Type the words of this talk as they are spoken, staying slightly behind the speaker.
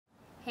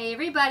Hey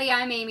everybody,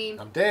 I'm Amy.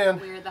 I'm Dan.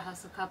 We're the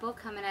Hustle Couple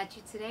coming at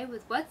you today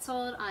with what's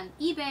sold on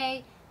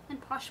eBay and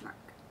Poshmark.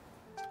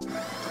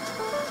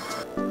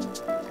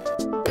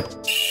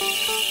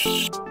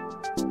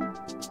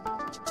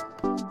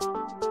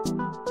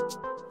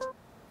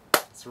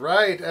 That's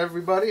right,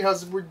 everybody.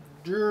 How's we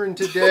doing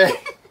today?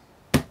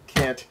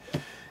 Can't.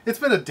 It's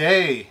been a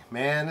day,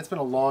 man. It's been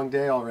a long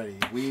day already.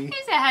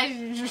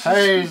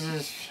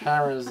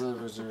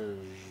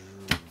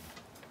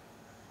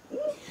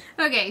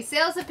 Okay,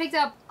 sales have picked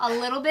up a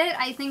little bit.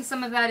 I think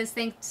some of that is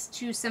thanks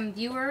to some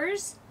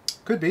viewers.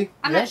 Could be.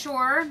 I'm not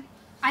sure.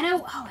 I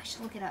know. Oh, I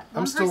should look it up.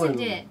 I'm still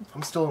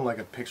in like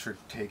a picture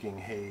taking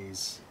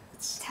haze.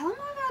 Tell them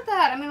about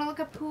that. I'm gonna look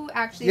up who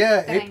actually.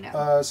 Yeah. I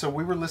know. So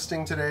we were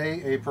listing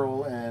today,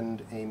 April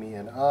and Amy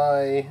and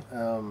I.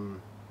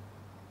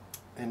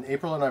 And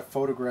April and I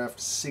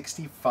photographed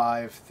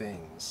 65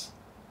 things.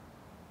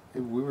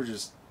 We were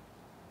just.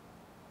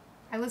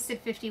 I listed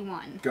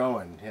 51.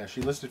 Going. Yeah,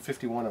 she listed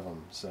 51 of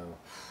them. So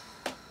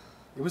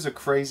it was a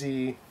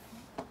crazy,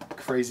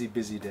 crazy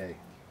busy day.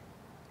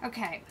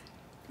 Okay.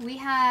 We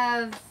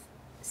have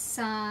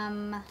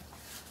some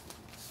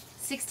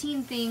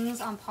 16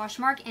 things on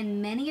Poshmark,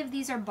 and many of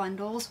these are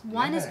bundles.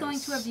 One is going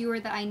to a viewer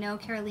that I know.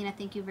 Carolina,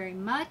 thank you very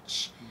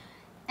much.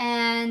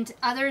 And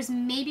others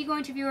may be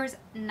going to viewers,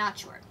 not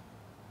sure.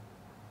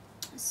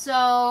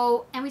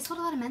 So, and we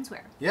sold a lot of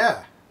menswear.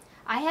 Yeah.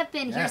 I have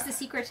been, here's the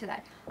secret to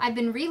that. I've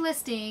been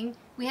relisting.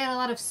 We had a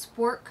lot of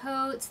sport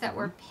coats that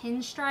were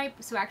pinstripe.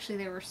 So actually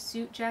they were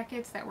suit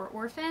jackets that were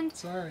orphaned.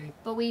 Sorry.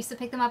 But we used to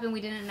pick them up and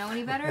we didn't know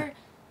any better.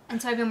 And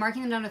so I've been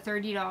marking them down to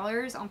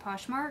 $30 on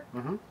Poshmark.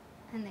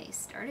 And they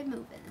started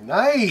moving.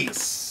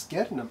 Nice.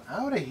 Getting them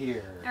out of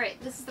here. All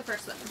right, this is the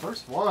first one.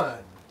 First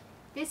one.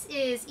 This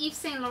is Yves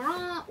Saint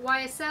Laurent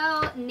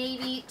YSL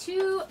Navy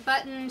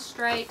 2-button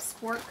stripe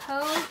sport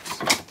coat.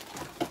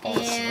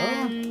 Awesome.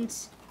 And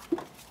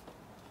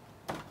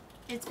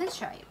it's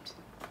pinstriped.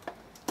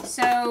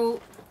 So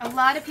a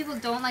lot of people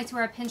don't like to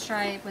wear a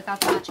pinstripe without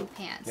the matching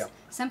pants. Yep.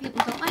 Some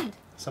people don't mind.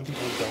 Some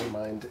people don't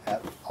mind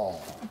at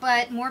all.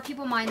 But more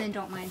people mind than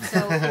don't mind.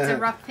 So it's a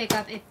rough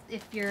pickup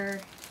if you're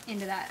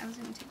into that. I was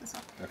going to take this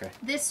off. Okay.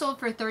 This sold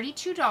for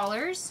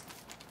 $32.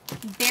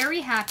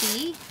 Very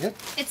happy. Yep.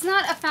 It's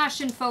not a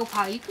fashion faux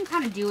pas. You can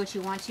kind of do what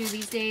you want to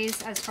these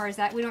days as far as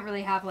that. We don't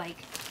really have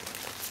like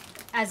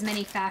as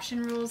many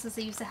fashion rules as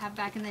they used to have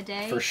back in the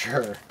day. For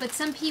sure. But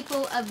some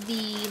people of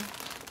the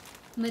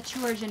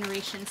mature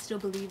generation still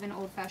believe in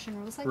old-fashioned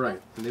rules like that.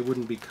 Right. And they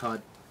wouldn't be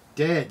caught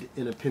dead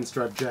in a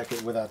pinstripe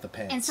jacket without the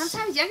pants. And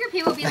sometimes younger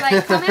people be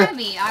like, come at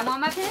me. I want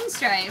my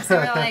pinstripes. So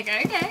we're like,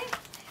 okay.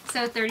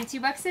 So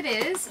 $32 it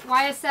is.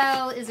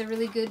 YSL is a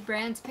really good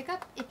brand to pick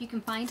up if you can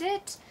find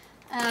it.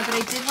 But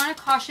I did want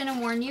to caution and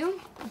warn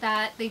you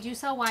that they do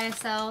sell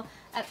YSL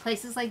at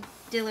places like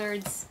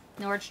Dillard's,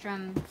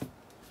 Nordstrom,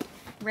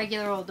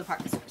 regular old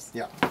department stores.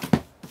 Yeah.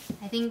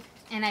 I think,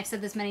 and I've said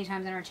this many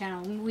times on our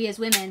channel, we as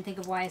women think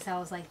of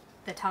YSL as like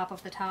the top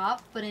of the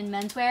top, but in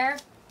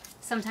menswear,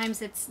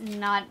 sometimes it's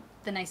not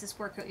the nicest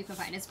sport coat you can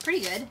find. It's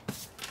pretty good,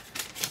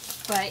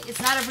 but it's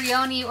not a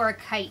Brioni or a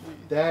chitin.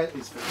 That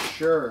is for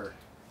sure.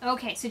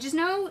 Okay, so just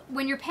know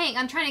when you're paying,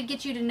 I'm trying to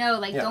get you to know,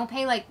 like, don't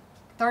pay like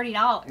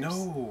 $30.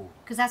 No.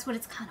 Because that's what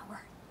it's kind of worth.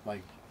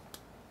 Like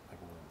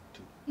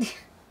 1, 2.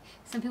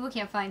 Some people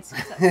can't find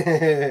stuff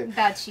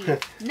that cheap.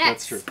 Next.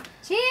 That's true.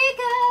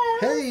 Chicos!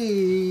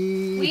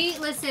 Hey! We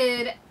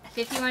listed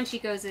 51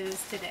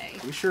 Chicoses today.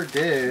 We sure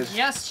did.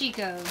 Just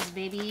Chicos,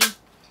 baby.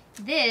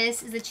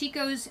 This is the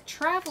Chicos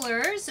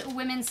Travelers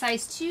Women's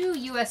Size 2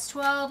 US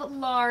 12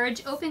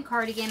 Large Open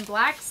Cardigan,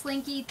 black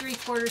slinky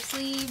 3/4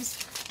 sleeves.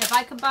 If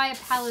I could buy a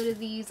pallet of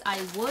these, I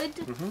would.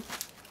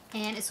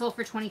 And it sold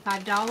for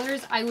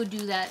 $25. I would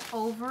do that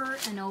over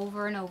and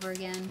over and over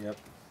again. Yep.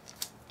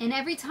 And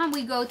every time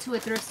we go to a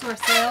thrift store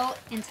sale,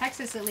 in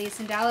Texas at least,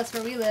 in Dallas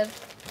where we live,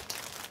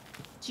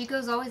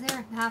 Chico's always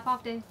there, half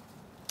off day.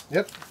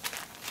 Yep.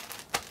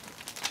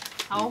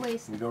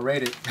 Always. We go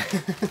rate it.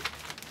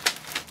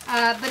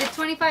 But it's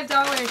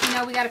 $25, you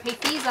know, we got to pay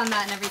fees on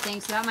that and everything,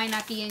 so that might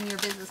not be in your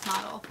business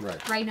model.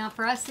 Right. Right now,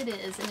 for us, it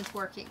is, and it's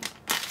working.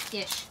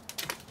 Ish.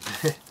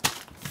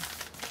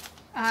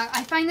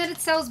 I find that it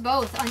sells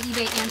both on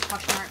eBay and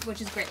Poshmark, which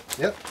is great.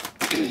 Yep.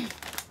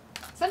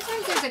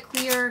 Sometimes there's a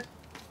clear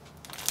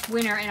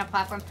winner in a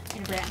platform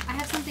and a brand. I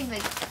have something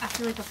like, I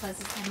feel like a fuzz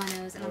is on my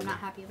nose, and I'm not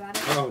happy about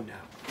it. Oh, no.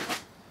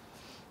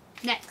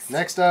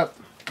 Next up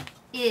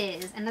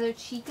is another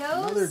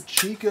Chico's. Another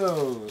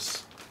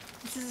Chico's.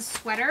 This is a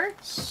sweater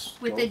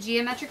with the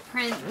geometric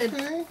print. Okay.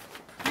 The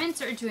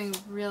prints are doing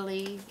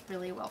really,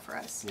 really well for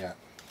us. Yeah.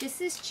 This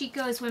is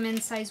Chico's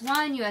Women's Size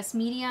 1 US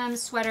Medium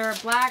sweater,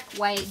 black,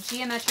 white,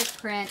 geometric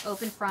print,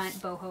 open front,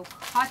 boho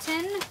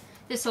cotton.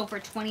 This sold for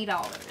 $20.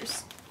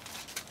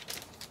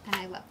 And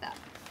I love that.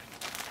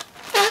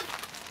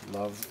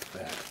 Love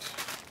that.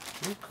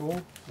 Oh,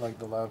 cool. Like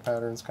the love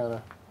patterns, kind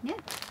of. Yeah.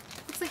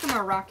 Looks like a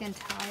Moroccan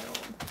tile.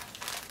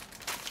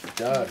 It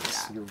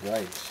does. You're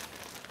right.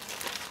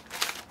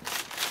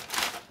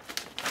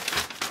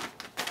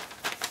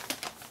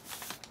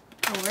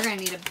 Oh, we're going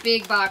to need a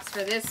big box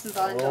for this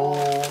bundle.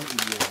 Oh,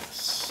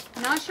 yes.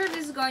 Not sure if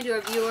this is going to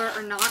a viewer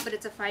or not, but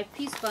it's a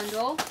 5-piece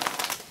bundle.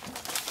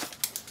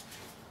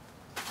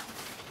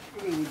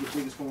 We're going to need the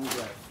biggest one we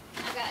got.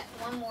 I got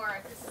one more.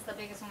 This is the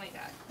biggest one we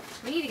got.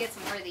 We need to get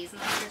some more of these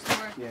unless there's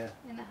more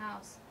in the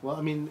house. Well,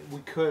 I mean, we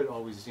could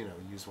always, you know,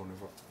 use one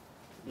of our...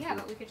 Yeah,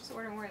 but we could just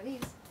order more of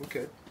these. We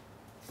could.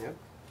 Yep.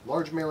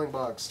 Large mailing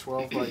box,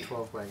 12 by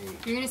 12 by 8.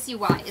 You're going to see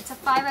why. It's a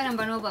 5-item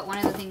bundle, but one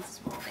of the things is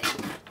real big.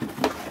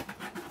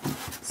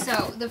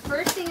 So, the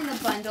first thing in the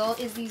bundle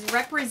is these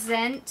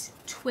Represent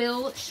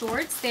twill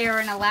shorts. They are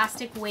an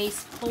elastic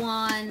waist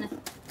pull-on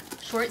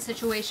short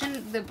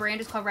situation. The brand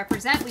is called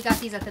Represent. We got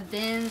these at the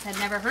bins. Had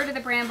never heard of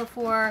the brand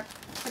before,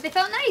 but they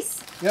felt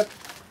nice. Yep.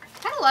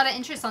 Had a lot of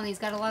interest on these.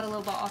 Got a lot of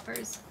low-ball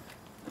offers.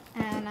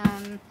 And,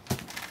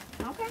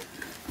 okay.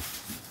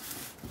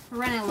 We're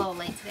running a little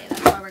late today.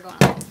 That's why we're going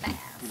a little fast.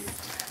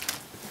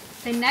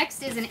 The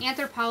next is an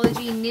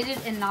Anthropologie knitted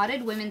and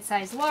knotted women's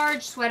size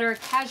large sweater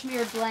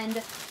cashmere blend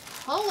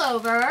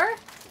pullover.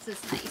 This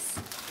is nice.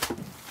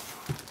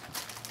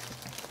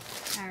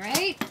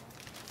 Alright.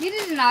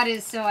 Knitted and knotted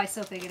is so I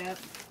still pick it up.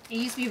 It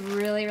used to be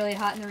really, really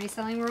hot in the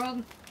reselling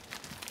world.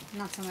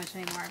 Not so much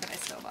anymore, but I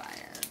still buy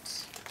it.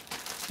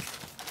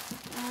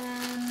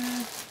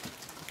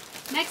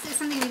 Next is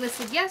something we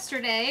listed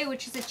yesterday,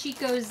 which is a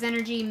Chico's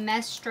Zenergy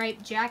mesh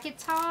striped jacket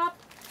top.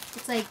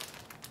 It's like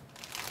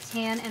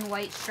tan and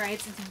white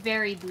stripes. It's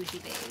very bougie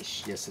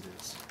beige. Yes, it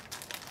is.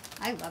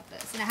 I love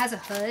this. And it has a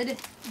hood.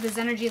 The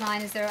Zenergy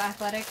line is their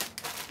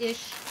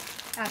athletic-ish,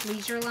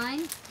 athleisure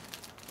line.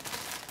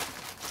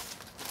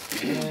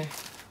 Okay.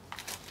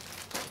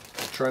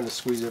 I'm trying to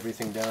squeeze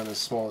everything down as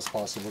small as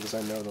possible because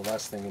I know the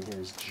last thing in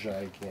here is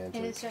gigantic.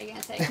 It is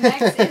gigantic.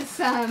 Next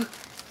is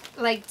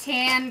like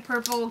tan,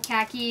 purple,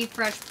 khaki,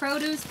 fresh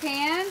produce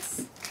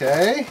pants.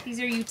 Okay. These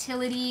are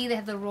utility. They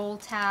have the roll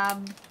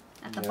tab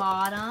at the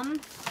bottom.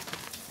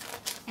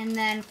 And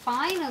then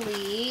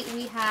finally,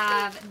 we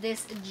have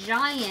this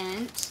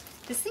giant.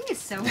 This thing is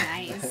so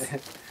nice.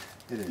 It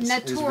is. Natori.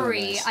 It is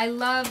really nice. I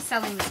love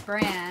selling this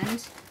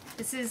brand.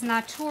 This is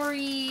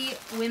Natori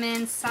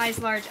women's size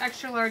large,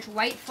 extra large,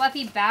 white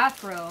fluffy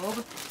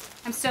bathrobe.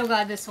 I'm so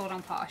glad this sold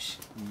on Posh.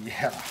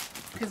 Yeah.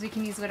 Because we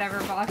can use whatever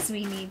box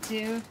we need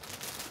to.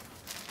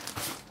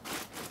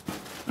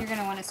 You're going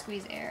to want to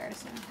squeeze air,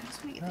 so I'm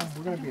just going to get this.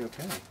 We're going to be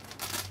okay.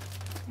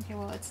 Okay,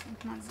 well, it's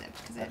not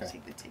zipped because I had to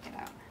take the ticket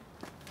out.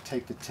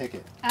 Take the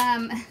ticket.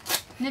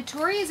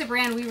 Natori is a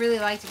brand we really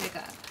like to pick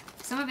up.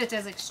 Some of it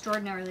does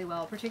extraordinarily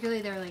well,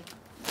 particularly their like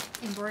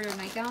embroidered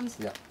nightgowns.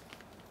 Yeah.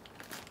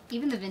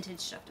 Even the vintage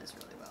stuff does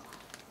really well.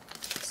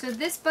 So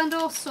this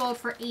bundle sold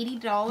for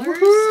 $80.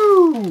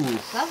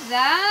 Woohoo! Love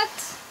that.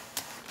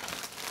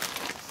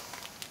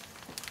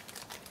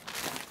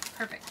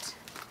 Perfect.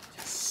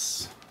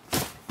 Yes.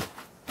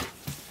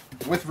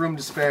 With room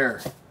to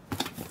spare.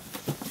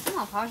 Come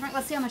on, Poshmark.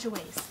 Let's see how much it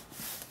weighs.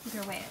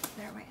 Better weigh it.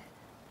 Better weigh it.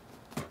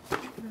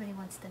 Everybody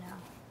wants to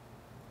know.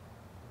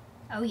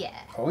 Oh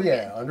yeah. Oh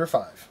yeah, under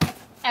 5.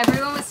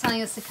 Everyone was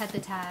telling us to cut the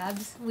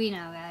tabs. We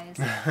know, guys.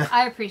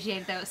 I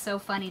appreciate that. It was so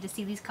funny to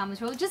see these comments.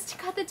 We're like, just to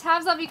cut the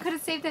tabs off, you could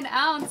have saved an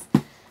ounce.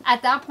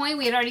 At that point,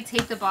 we had already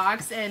taped the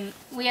box, and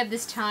we have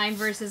this time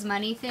versus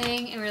money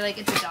thing, and we were like,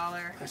 it's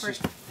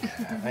 $1.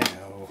 Yeah, I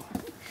know.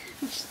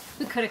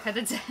 We could have cut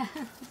the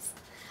tabs.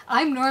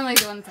 I'm normally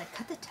the one that's like,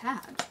 cut the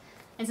tabs.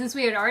 And since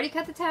we had already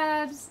cut the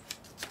tabs,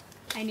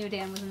 I knew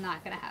Dan was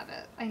not going to have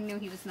it. I knew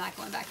he was not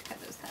going back to cut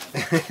those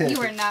tabs. You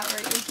were not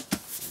worried.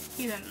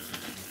 He said,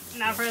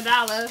 not for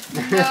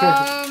 $1.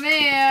 No,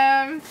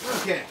 ma'am.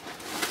 Okay.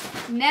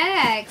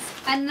 Next,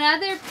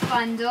 another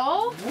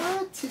bundle.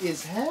 What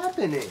is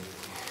happening?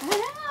 I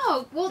don't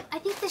know. Well, I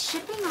think the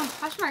shipping on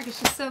Poshmark is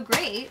just so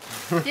great.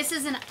 This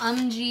is an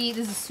UMG.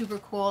 This is super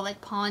cool. Like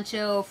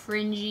poncho,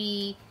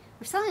 fringy.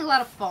 We're selling a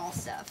lot of fall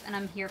stuff, and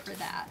I'm here for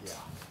that. Yeah.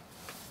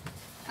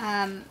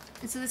 And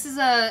so this is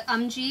a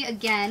UMG.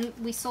 Again,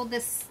 we sold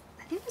this.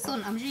 I think we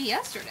sold an UMG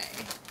yesterday.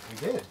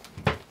 We did.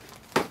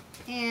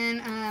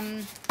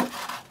 And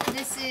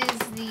this is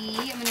the.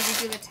 I'm gonna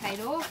read you the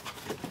title.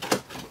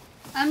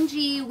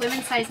 UMG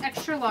women's size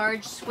extra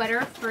large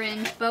sweater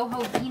fringe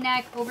boho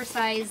V-neck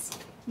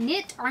oversized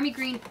knit army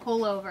green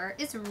pullover.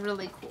 It's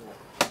really cool.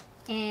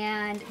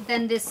 And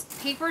then this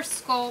paper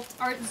sculpt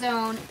art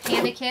zone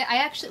panda kit.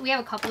 We have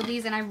a couple of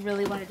these, and I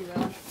really want to do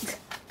one.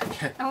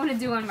 I want to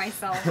do one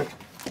myself.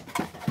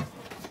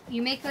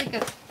 You make like a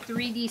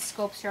 3D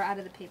sculpture out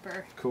of the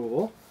paper.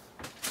 Cool.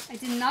 I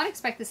did not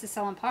expect this to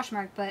sell on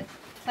Poshmark, but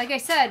like I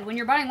said, when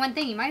you're buying one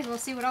thing, you might as well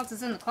see what else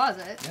is in the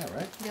closet. Yeah,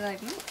 right. Be like,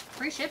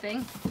 free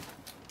shipping.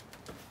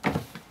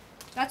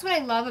 That's what I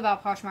love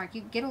about Poshmark.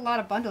 You get a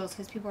lot of bundles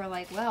because people are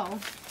like, well,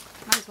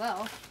 might as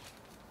well.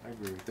 I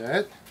agree with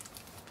that.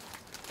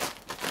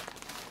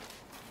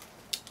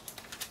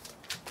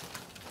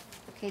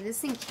 Okay, this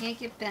thing can't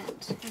get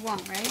bent. It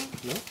won't, right?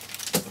 Nope.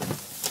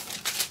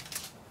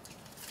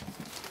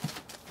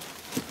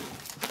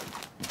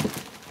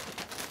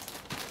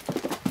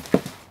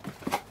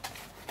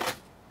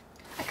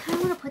 I kind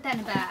of want to put that in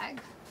a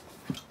bag.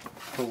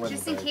 Put one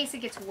Just in in the bag. case it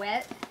gets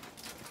wet.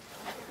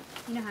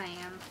 You know how I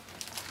am.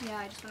 Yeah,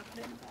 I just want to put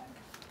it in the bag.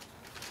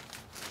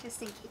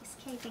 Just in case.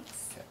 Okay,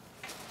 thanks. Okay.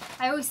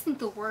 I always think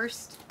the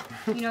worst.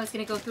 You know, it's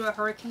going to go through a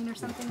hurricane or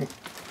something.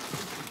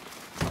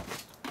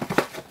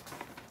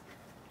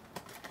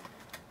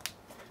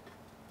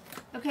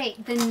 Okay,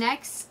 the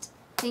next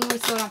thing we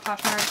sold on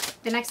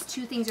Poshmark, the next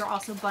two things are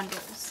also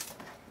bundles.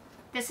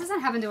 This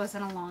hasn't happened to us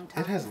in a long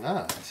time. It has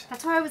not.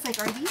 That's why I was like,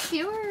 are these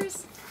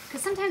yours?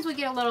 Because sometimes we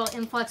get a little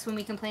influx when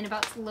we complain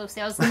about low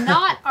sales.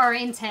 Not our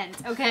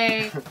intent,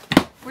 okay?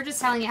 We're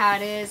just telling you how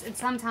it is. And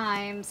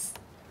sometimes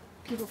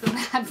people feel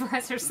bad for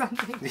us or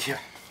something. Yeah.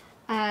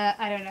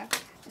 I don't know.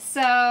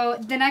 So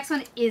the next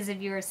one is a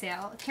viewer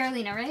sale.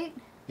 Carolina, right?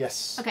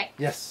 Yes. Okay.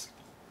 Yes.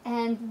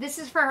 And this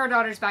is for her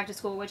daughter's back to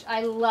school, which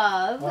I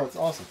love. Oh, it's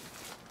awesome.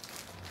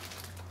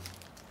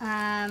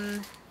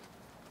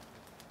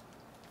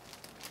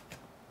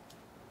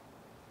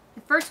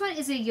 The first one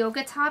is a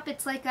yoga top.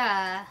 It's like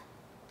a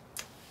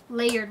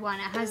layered one.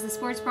 It has the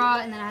sports bra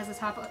and then it has the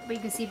top, but you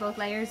can see both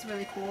layers.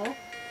 Really cool.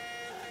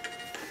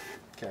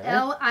 Okay.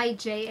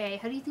 L-I-J-A.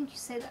 How do you think you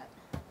say that?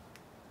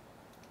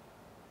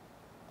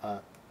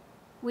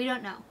 We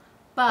don't know.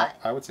 But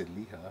I would say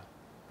Liha,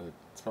 but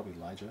it's probably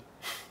Elijah.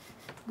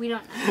 We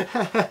don't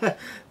know.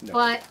 No.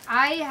 But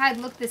I had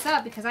looked this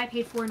up because I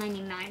paid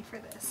 $4.99 for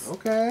this.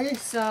 Okay.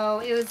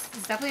 So it's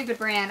definitely a good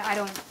brand. I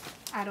don't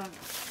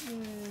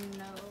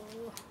know.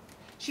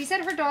 She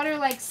said her daughter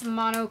likes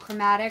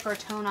monochromatic or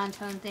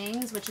tone-on-tone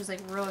things, which is like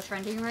real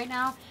trending right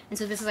now. And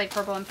so this is like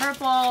purple and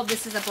purple.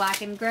 This is a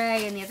black and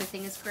gray, and the other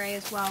thing is gray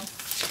as well.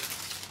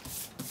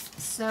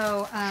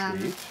 So,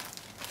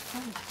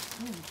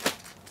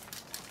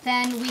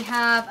 then we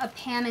have a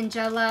Pam and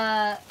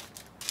Jella.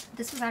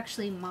 This was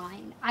actually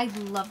mine. I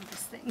love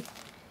this thing.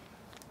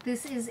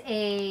 This is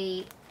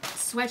a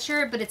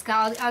sweatshirt, but it's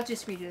got, I'll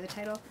just read you the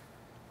title.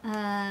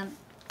 Pam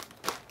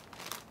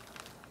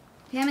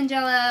and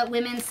Jella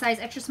women's size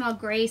extra small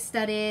gray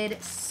studded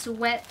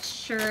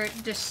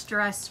sweatshirt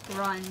distress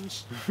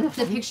grunge.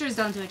 The pictures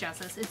don't do it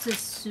justice. It's a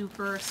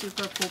super,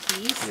 super cool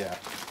piece. Yeah.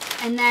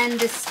 And then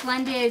this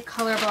splendid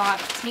color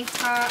block tank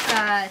top,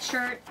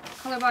 shirt,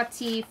 color block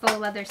tee, faux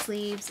leather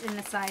sleeves in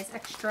the size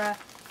extra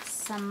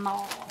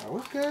small.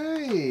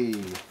 Okay.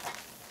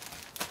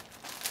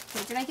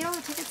 Wait, did I get all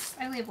the tickets?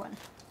 I only have one.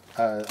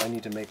 I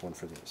need to make one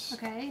for this.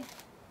 Okay.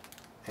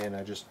 And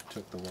I just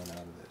took the one out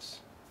of this.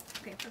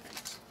 Okay,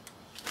 perfect.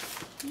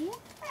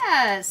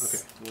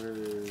 Yes. Okay,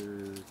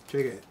 where?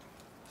 Take it.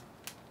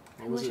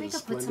 I wish I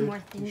could put some more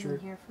things in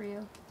here for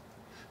you.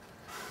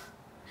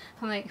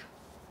 I'm like,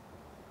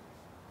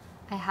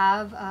 I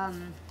have,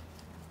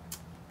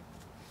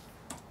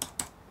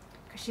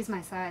 because she's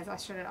my size,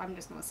 I'm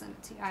just going to send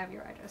it to you. I have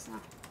your address now.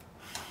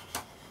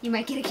 You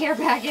might get a care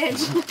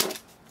package. There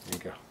you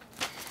go.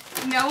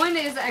 No one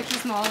is extra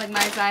small like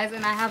my size,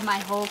 and I have my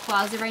whole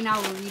closet right now.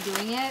 We're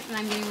redoing it, and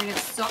I'm getting rid of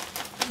so...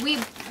 me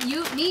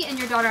and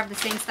your daughter have the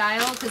same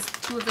style, because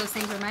two of those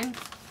things are mine.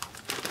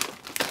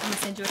 I'm going to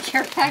send you a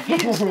care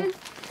package.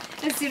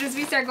 As soon as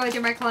we start going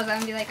through my closet,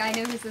 I'm going to be like, I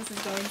know who this is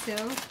going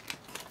to.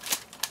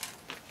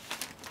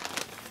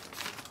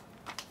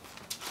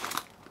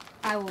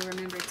 I will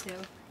remember too.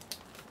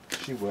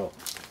 She will.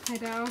 I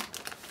know.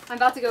 I'm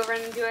about to go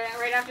run and do it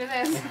right after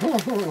this.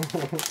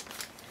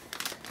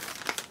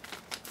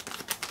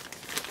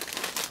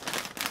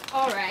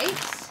 Alright.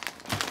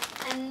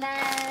 And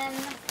then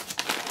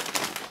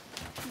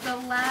the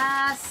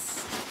last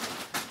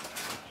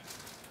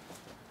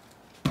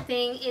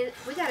thing is,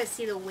 we gotta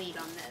see the weight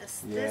on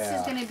this. Yeah.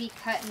 This is gonna be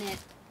cutting it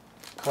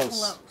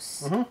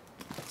close. Mm-hmm.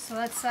 So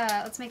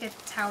let's make a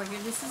tower here.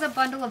 This is a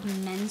bundle of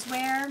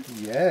menswear.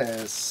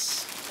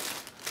 Yes.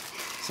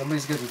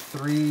 Somebody's getting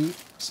 3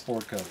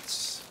 sport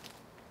coats.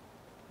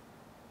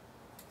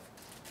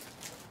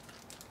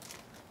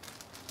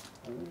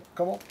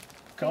 Come on.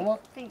 Come on.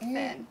 Think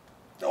thin.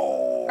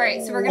 Oh.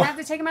 Alright, so we're going to have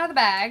to take them out of the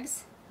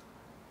bags.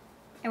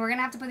 And we're going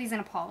to have to put these in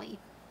a poly.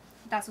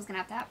 That's what's going to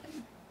have to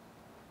happen.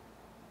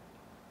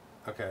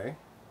 Okay.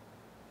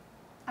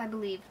 I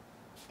believe.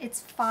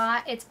 It's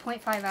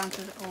 0.5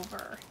 ounces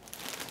over.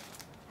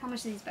 How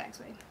much do these bags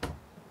weigh?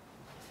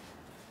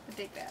 The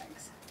big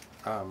bags.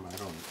 I don't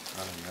know.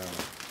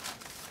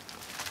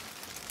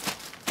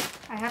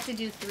 I have to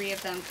do 3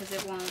 of them because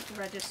it won't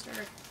register.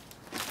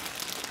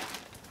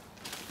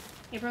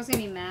 April's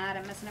gonna be mad.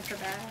 I'm messing up her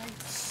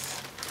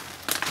bags.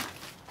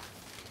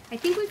 I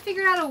think we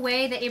figured out a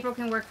way that April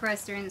can work for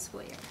us during the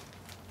school year.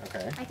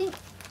 Okay. I think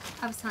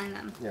I was telling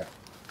them. Yeah.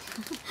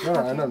 No,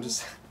 okay. I know. I'm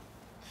just.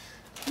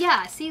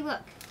 Yeah. See,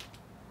 look.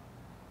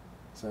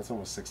 So that's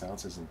almost 6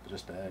 ounces in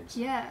just bags.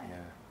 Yeah.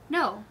 Yeah.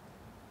 No.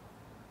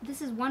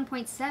 This is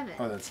 1.7.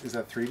 Oh, is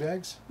that 3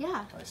 bags?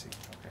 Yeah. I see.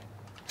 Okay.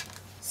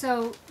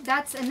 So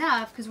that's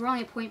enough because we're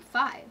only at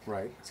 0.5.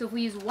 Right. So if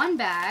we use 1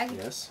 bag.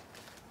 Yes.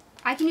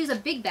 I can use a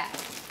big bag.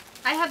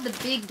 I have the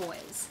big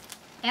boys.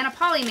 And a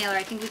poly mailer.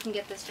 I think we can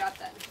get this job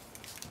done.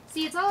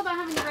 See, it's all about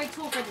having the right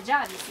tool for the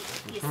job, you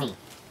see. See.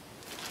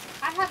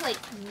 I have like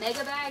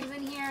mega bags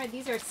in here.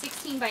 These are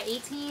 16 by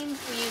 18. We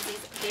use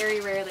these very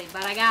rarely,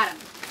 but I got them.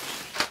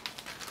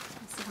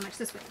 Let's see how much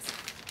this weighs.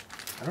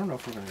 I don't know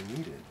if we're going to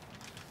need it.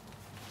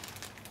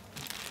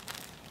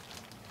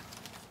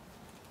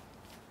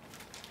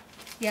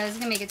 Yeah, this is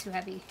going to make it too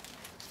heavy.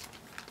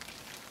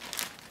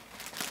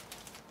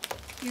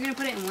 You're going to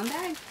put it in one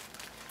bag?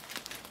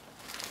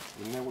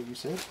 Isn't that what you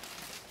said?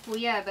 Well,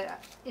 yeah,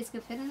 but it's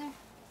going to fit in there?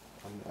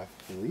 I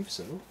believe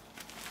so.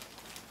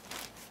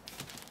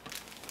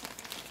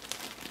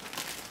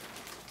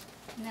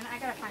 And then I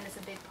got to find us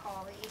a big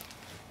poly.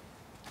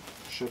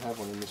 Should have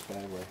one in this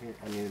bag right here.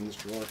 I mean, in this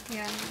drawer.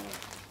 Yeah, I know.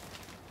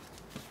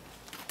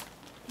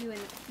 You and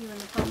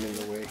the I'm produce.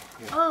 in the way.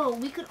 Yeah. Oh,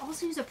 we could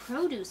also use a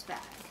produce bag.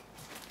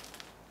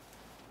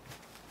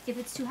 If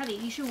it's too heavy,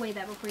 you should weigh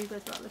that before you go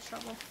through all this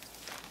trouble.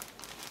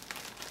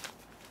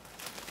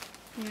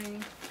 You know what I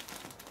mean?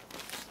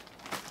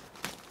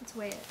 Let's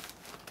weigh it.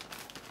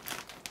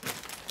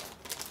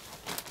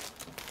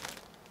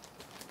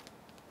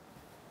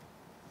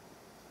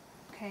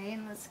 Okay,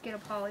 and let's get a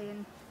poly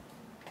and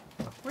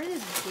where are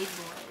those big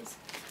boys?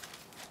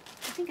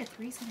 I think a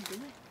 3's gonna do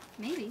it.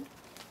 Maybe.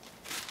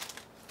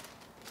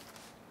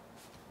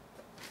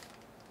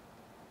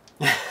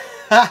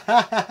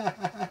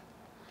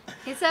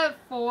 It's a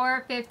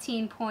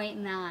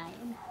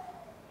 415.9.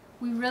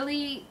 We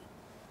really...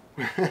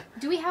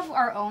 Do we have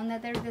our own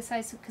that they're this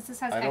size? Because this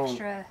has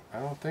extra. I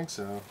don't think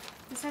so.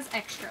 This has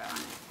extra on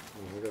it.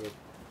 We gotta...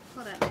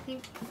 Hold on, I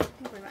think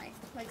we might.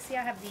 Like, see,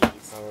 I have these.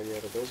 Oh yeah,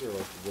 but those are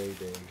like way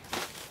big.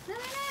 No, they're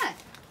not.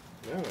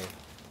 No.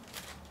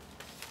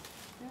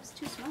 That's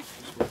too small.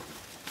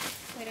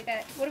 Wait, I got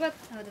it. What about...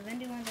 Oh, the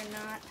Vendu ones are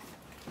not...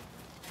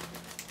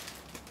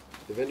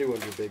 The Vendu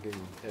ones are big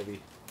and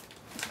heavy.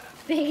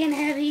 Big and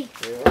heavy.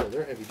 They are.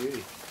 They're heavy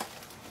duty.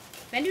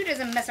 Vendu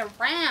doesn't mess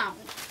around.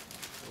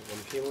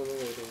 I'm peeling them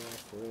right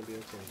off. We're gonna be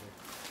okay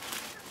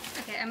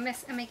here. Okay, I'm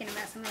making a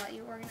mess. I'm gonna let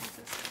you organize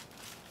this.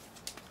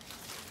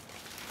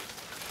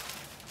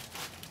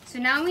 So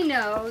now we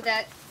know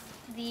that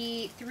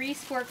the 3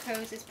 sport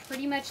coats is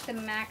pretty much the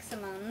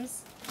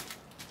maximums.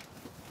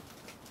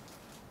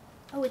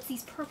 Oh, it's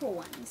these purple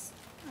ones.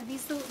 Are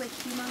these the like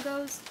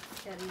humongos?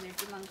 Yeah, these are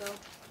humongo.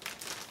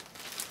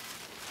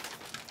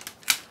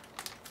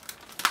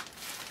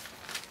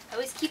 I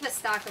always keep a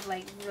stock of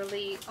like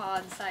really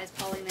odd sized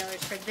poly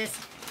mailers for this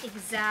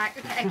exact.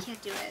 Okay, I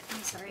can't do it.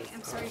 I'm sorry.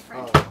 I'm sorry,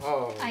 friend.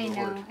 I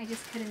know. Lord. I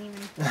just couldn't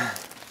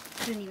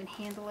even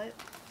handle it.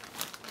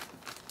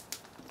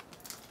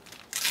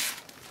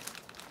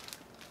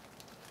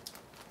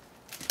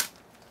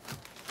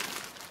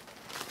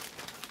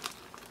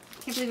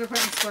 Can't believe we're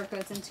putting sport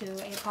coats into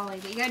a poly,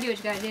 but you gotta do what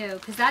you gotta do,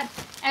 because that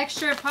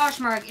extra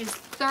Poshmark is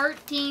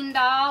 $13.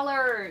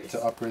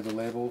 To upgrade the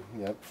label,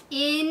 yep.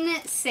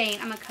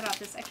 Insane. I'm gonna cut off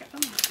this extra. Oh,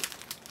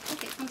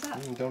 okay, it comes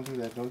up. Don't do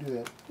that. Don't do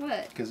that.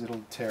 What? Because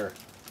it'll tear.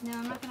 No,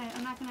 I'm not gonna.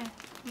 I'm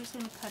just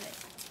gonna cut it.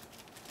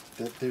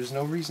 There's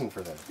no reason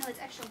for that. No,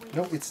 it's extra weight.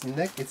 No, it's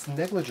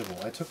negligible.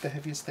 I took the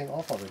heaviest thing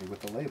off already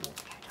with the label.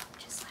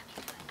 Just let me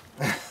do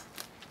it.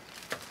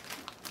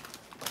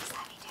 Just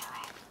let me do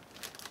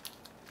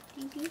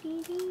it. Ding,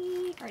 ding, ding,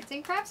 ding. Arts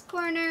and Crafts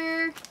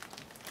Corner.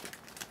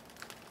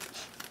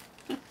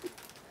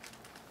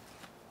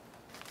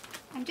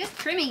 I'm just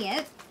trimming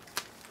it.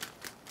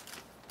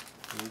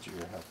 I need you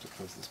to have to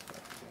close this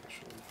back,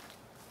 actually.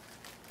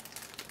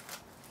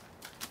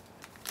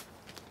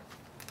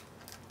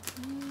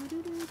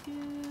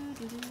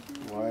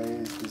 Why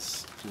is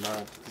this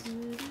not...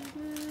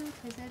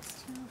 Because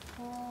it's too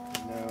full.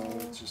 No,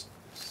 it's just...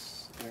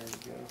 There we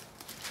go.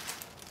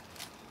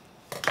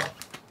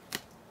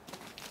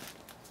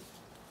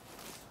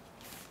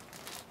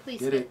 Please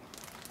Get fit. it.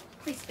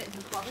 Please fit in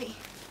the poly.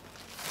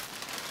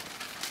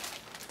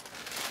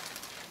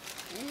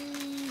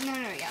 No,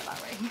 yeah, that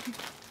way.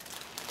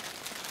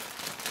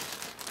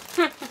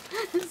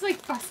 This is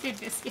like busted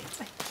biscuits.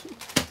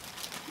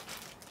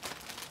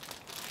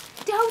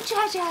 Don't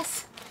judge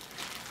us.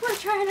 We're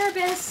trying our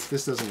best.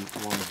 This doesn't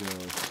want to go.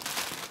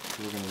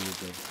 We're going to need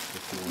the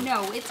floor.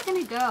 No, it's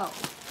going to go.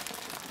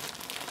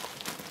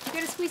 You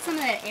got to squeeze some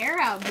of that air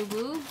out,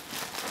 boo-boo.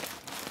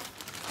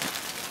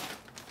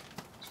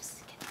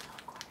 Just get in the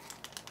little corner.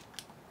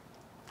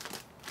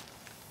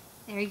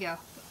 There you go.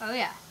 Oh,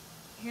 yeah.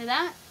 Hear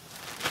that?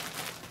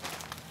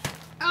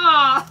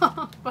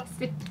 Oh,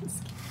 busted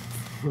biscuits.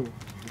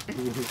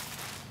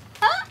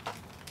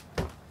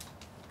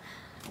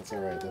 That's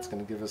alright. That's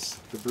going to give us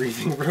the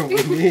breathing room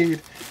we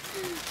need.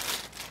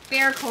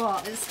 Bear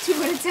claw is 2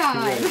 at a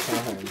time. 2 at a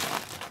time.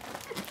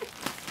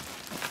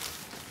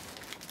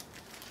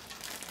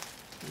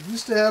 We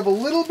used to have a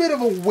little bit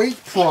of a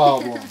weight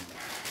problem.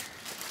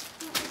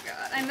 Oh my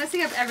god. I'm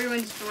messing up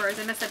everyone's drawers.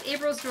 I messed up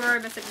April's drawer. I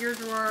messed up your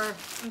drawer.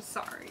 I'm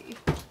sorry.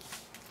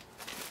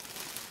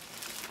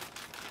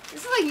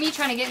 This is like me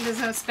trying to get into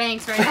some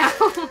Spanx right now.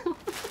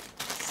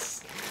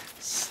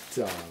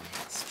 Stop.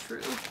 It's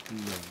true.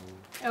 No.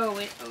 Oh,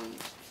 wait. Oh.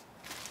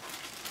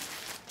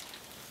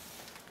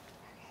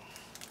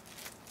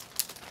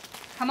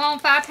 Come on,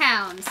 5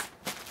 pounds.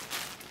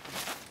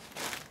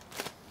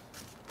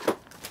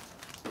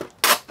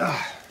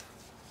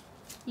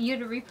 You had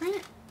to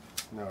reprint?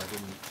 No, I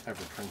didn't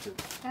ever print it.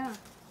 Oh.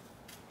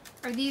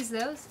 Are these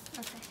those?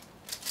 Okay.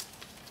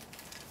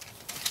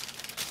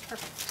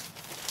 Perfect.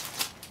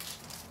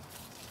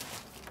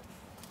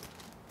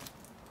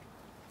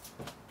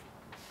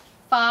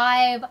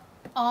 $5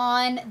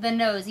 on the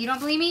nose. You don't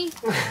believe me?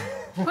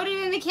 Put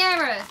it in the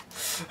camera.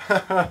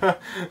 I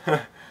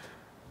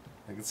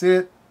can see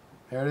it.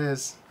 There it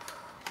is.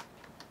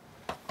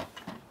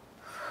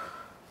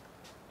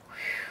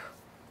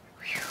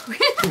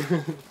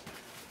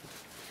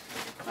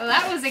 Well,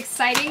 that was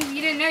exciting.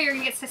 You didn't know you were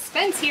going to get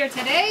suspense here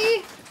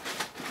today.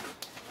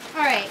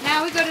 All right,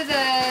 now we go to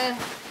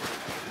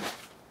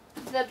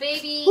the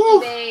baby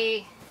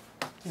eBay.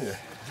 Yeah,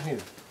 I need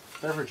a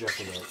beverage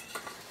after that. A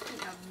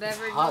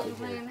beverage. It's hot in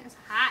here. It's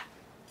hot.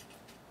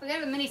 We got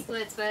the mini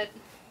splits, but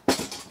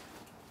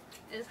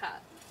it's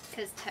hot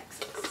because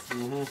Texas.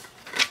 Mm-hmm.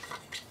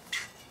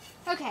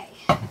 Okay,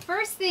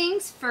 first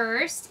things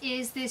first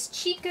is this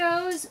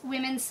Chico's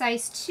women's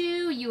size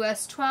 2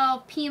 US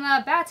 12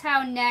 Pima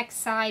Batao neck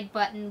side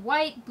button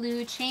white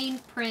blue chain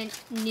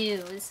print new.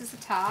 This is the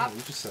top. Oh,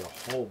 you just said a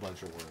whole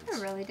bunch of words. I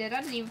really did.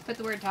 I didn't even put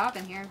the word top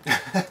in here.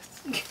 I'm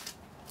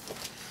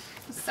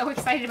so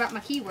excited about my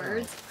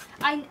keywords.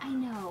 I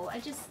know.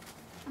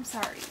 I'm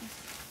sorry.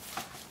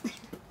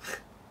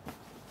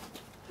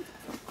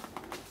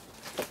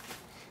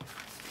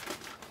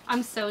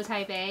 I'm so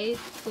type A,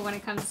 but when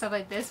it comes to stuff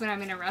like this, when I'm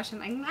in a rush, I'm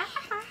like,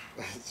 ah.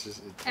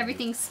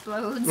 Everything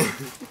explodes.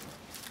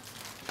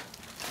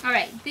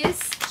 Alright, this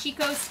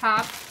Chico's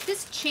top,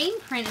 this chain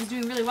print is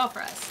doing really well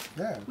for us.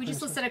 Yeah. We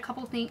just listed a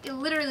couple things. It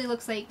literally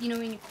looks like, you know,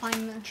 when you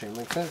climb the chain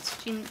link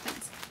fence. Chain link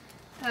fence.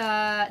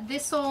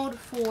 This sold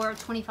for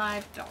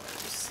 $25.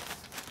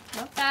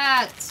 Love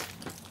that.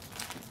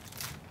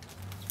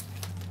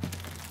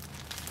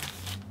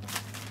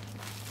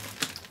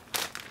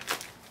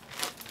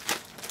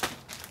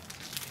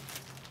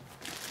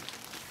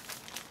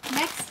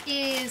 Next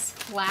is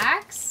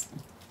flax.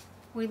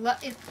 We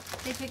love if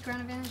they take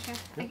ground advantage. Yeah.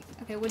 Yep.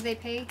 Okay, what did they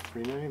pay?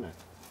 $3.99.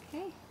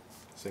 Okay.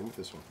 Same with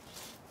this one.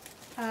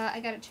 I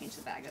gotta change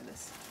the bag of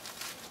this.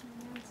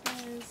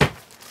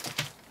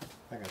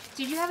 I got you.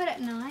 Did you have it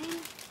at 9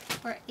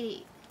 or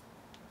 8?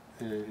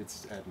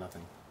 It's at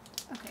nothing.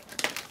 Okay.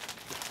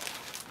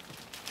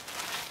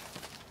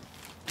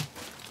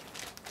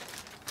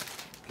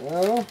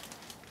 Well.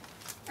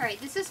 Alright,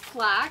 this is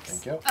flax.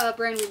 Thank you. A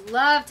brand we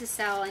love to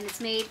sell, and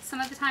it's made, some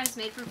of the time it's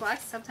made from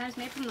flax, sometimes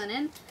made from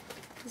linen.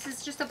 This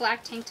is just a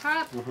black tank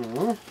top.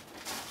 Mm-hmm.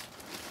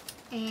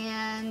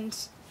 And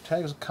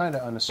tag is kind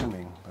of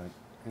unassuming, but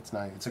it's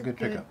nice. It's a good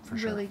pickup for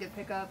sure. Really good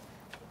pickup.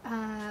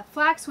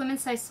 Flax,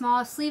 women's size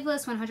small,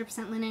 sleeveless,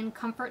 100% linen,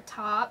 comfort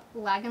top,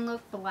 lag and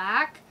look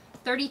black,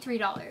 $33.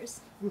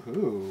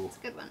 Woohoo! It's a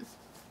good one.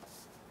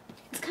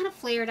 It's kind of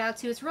flared out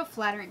too. It's a real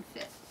flattering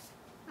fit.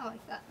 I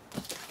like that.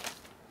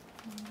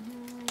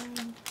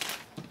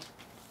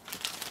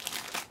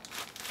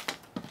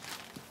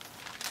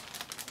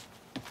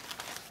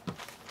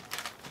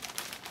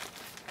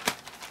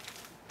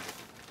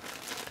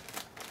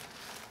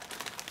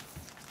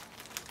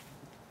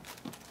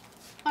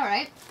 All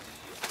right.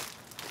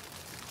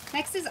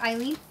 Next is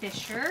Eileen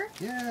Fisher.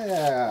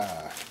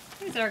 Yeah.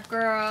 Here's our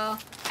girl.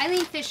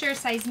 Eileen Fisher,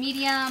 size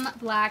medium,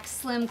 black,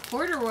 slim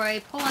corduroy,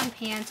 pull-on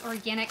pants,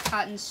 organic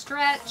cotton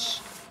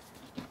stretch.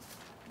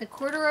 The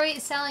corduroy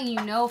is selling,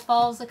 you know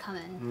fall's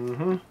a-coming.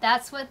 Mm-hmm.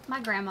 That's what my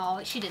grandma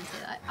always, she didn't say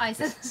that. I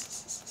said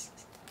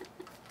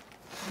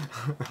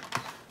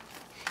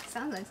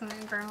sounds like something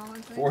my grandma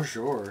would say. For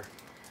sure.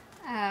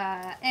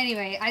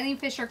 Anyway, Eileen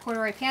Fisher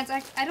corduroy pants.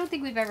 I don't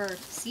think we've ever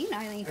seen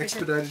Eileen Fisher.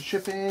 Expedited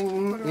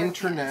shipping, corduroy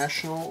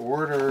international pants.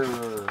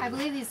 Order. I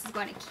believe this is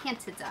going to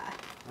Canada.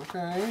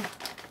 Okay.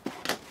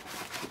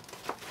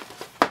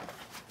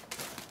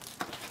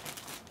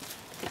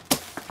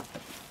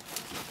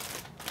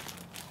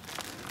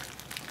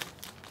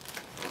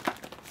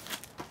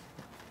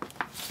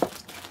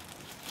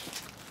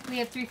 We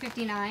have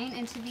 $3.59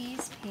 into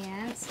these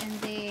pants, and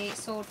they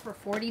sold for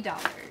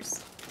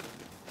 $40.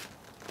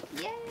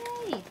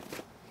 Yay!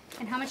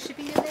 And how much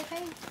shipping did they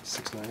pay?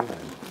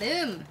 $6.99.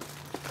 Boom!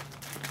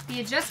 The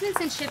adjustments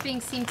in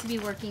shipping seem to be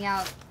working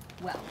out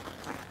well.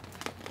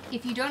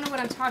 If you don't know what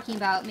I'm talking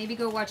about, maybe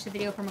go watch the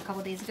video from a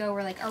couple days ago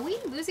where like, are we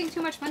losing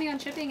too much money on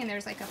shipping? And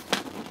there's like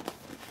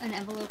an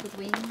envelope with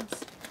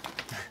wings.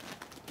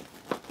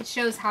 It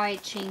shows how I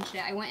changed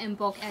it. I went and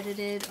bulk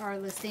edited our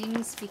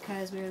listings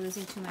because we were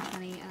losing too much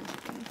money on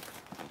shipping.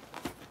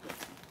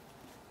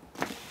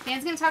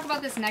 Dan's going to talk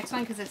about this next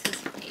one because it's his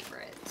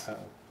favorite.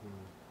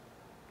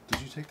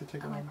 Did you take the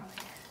ticket? Oh, I on? probably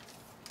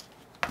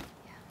did.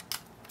 Yeah.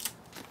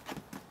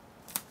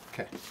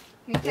 Okay.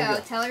 Here you There go. you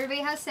go. Tell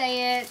everybody how to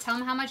say it. Tell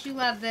them how much you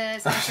love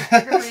this.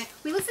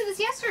 We listed this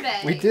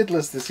yesterday. We did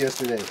list this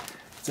yesterday.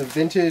 It's a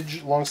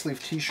vintage long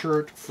sleeve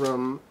T-shirt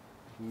from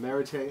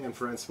Merite and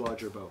France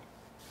Gerbeau.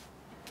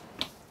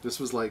 This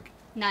was like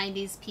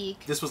 90s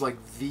peak. This was like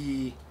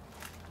the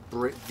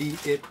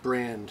it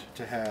brand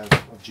to have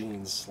of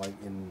jeans, like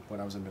when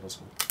I was in middle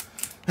school.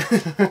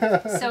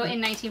 So in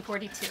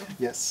 1942.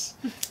 Yes.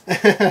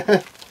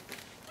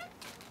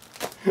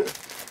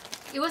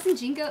 It was wasn't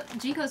Jinko.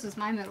 Jinko's was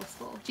my middle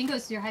school.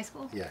 Jinko's your high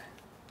school? Yeah.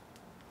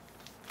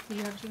 Did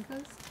you have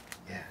Jinkos?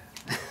 Yeah.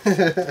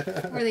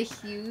 Were they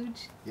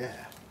huge?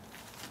 Yeah.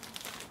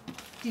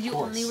 Did you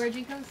only wear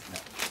Jinkos? No.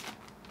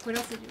 What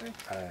else did you wear?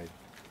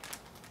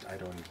 I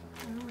don't even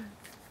remember.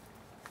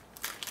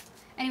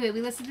 Anyway,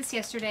 we listed this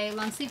yesterday.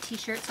 Long sleeve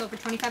t-shirt sold for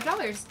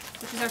 $25,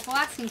 which is our full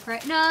asking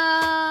price. No,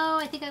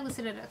 I think I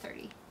listed it at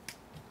 $30.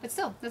 But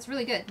still, that's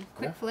really good.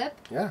 Quick flip.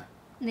 Yeah.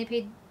 And they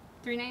paid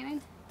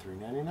 $3.99?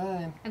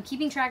 $3.99. I'm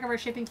keeping track of our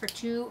shipping for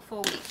 2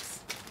 full weeks.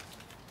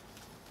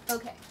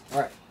 Okay.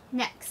 All right.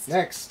 Next.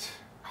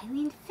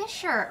 Eileen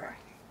Fisher.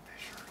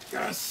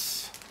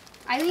 Yes.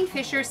 Eileen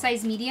Fisher,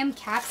 size medium,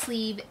 cap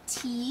sleeve,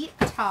 tee,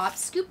 top,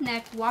 scoop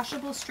neck,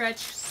 washable stretch,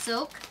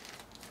 silk.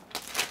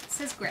 It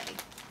says gray.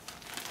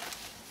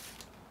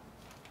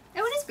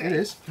 Oh, it is gray. It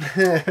is.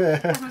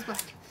 That one's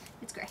black.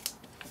 It's gray.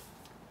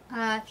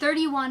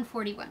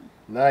 $31.41.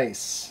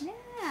 Nice.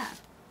 Yeah.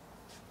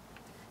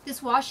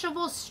 This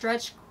washable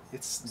stretch.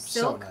 It's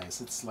silk. so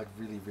nice. It's like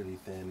really, really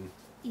thin.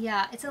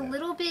 Yeah, it's a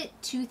little bit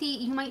toothy.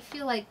 You might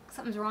feel like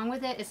something's wrong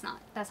with it. It's not.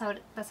 That's how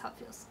it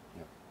feels.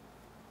 Yep.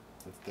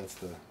 That's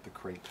the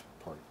crate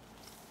part.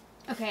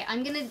 Okay,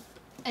 I'm gonna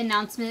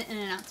announcement.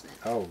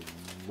 Oh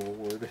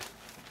Lord.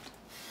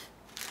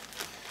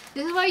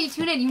 This is why you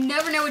tune in. You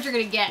never know what you're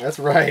gonna get. That's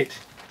right.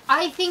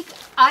 I think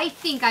I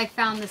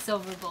found the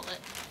silver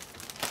bullet.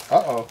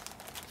 Uh-oh.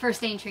 For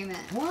stain treatment.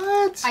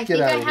 What? I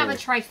think I have a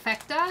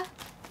trifecta.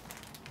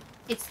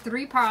 It's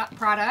 3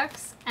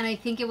 products, and I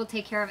think it will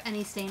take care of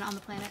any stain on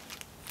the planet.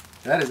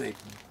 That is a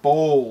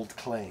bold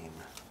claim.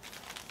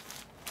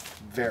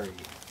 Very.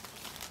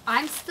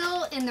 I'm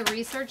still in the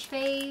research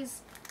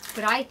phase,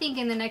 but I think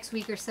in the next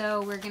week or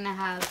so we're gonna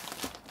have.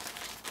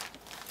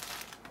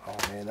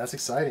 Oh man, that's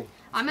exciting.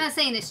 I'm not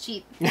saying it's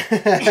cheap.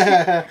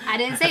 I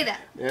didn't say that.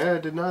 Yeah, I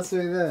did not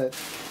say that.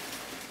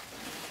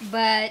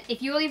 But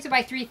if you only have to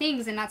buy 3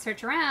 things and not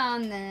search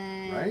around,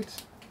 then...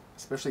 Right?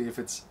 Especially if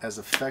it's as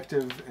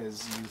effective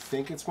as you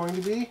think it's going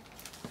to be.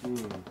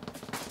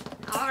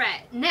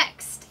 Alright,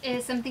 next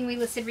is something we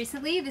listed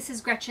recently. This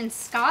is Gretchen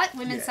Scott,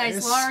 women's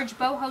size large,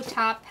 boho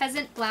top,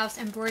 peasant blouse,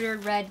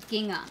 embroidered red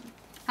gingham.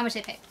 How much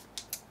they pay?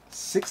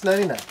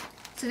 $6.99.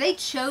 So they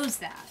chose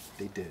that.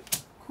 They did.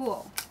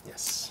 Cool.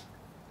 Yes.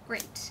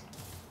 Great.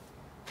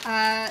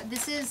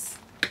 This is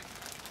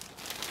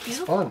beautiful.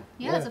 It's fun.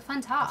 Yeah, it's a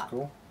fun top. That's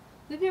cool.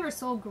 We've never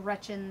sold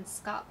Gretchen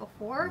Scott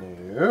before.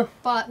 No.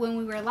 But when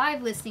we were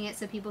live listing it,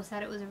 so people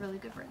said it was a really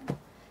good brand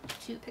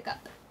to pick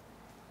up.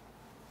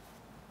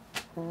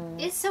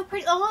 It's so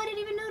pretty. Oh, I didn't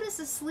even notice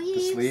the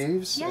sleeves. The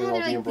sleeves? Yeah, and all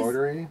they're the like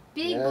embroidery?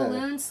 big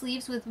balloon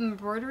sleeves with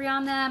embroidery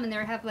on them, and they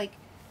have like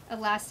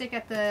elastic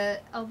at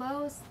the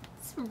elbows.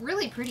 It's a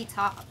really pretty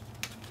top.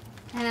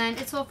 And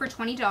it sold for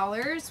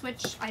 $20,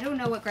 which I don't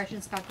know what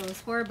Gretchen Scott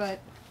goes for, but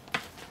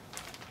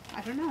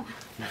I don't know.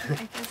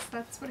 I guess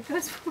that's what it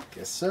goes for.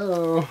 Guess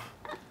so.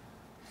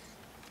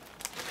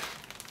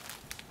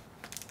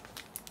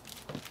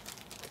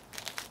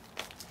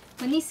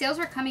 When these sales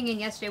were coming in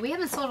yesterday, we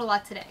haven't sold a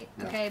lot today,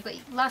 okay? No. But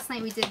last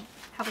night we did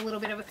have a little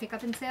bit of a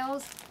pickup in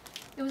sales.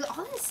 It was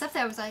all this stuff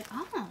that I was like,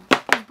 oh,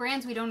 these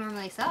brands we don't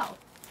normally sell.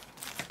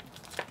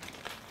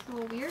 It's a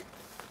little weird.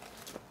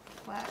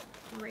 Flat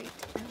rate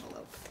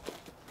envelope.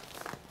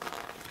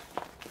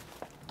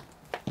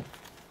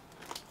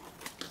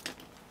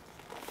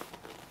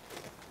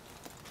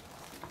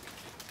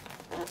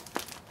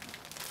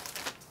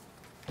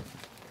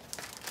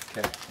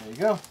 Okay, there you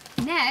go.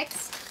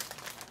 Next,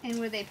 and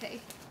what do they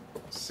pay?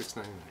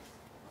 $6.99.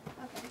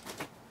 Okay.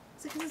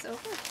 Is it because it's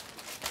over?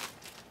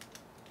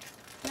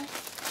 Yeah.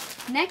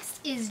 Next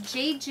is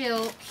J.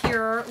 Jill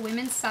Pure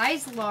Women's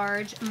Size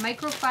Large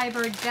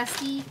Microfiber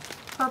Dusty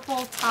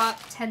Purple Top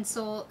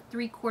Tencel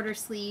 3/4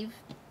 sleeve.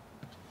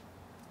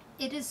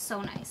 It is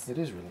so nice. It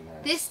is really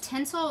nice. This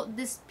Tencel,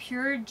 this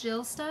Pure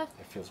Jill stuff.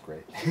 It feels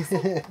great.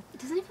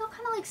 Doesn't it feel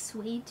kind of like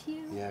suede to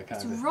you? Yeah, kind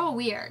It's of. real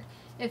weird.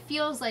 It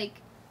feels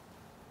like.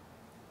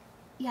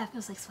 Yeah, it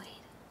feels like suede.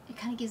 It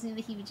kind of gives me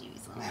the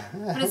heebie-jeebies a little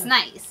bit. But it's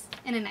nice.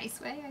 In a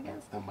nice way, I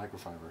guess. The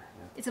microfiber,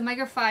 yeah. It's a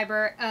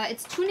microfiber.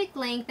 It's tunic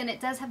length, and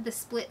it does have the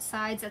split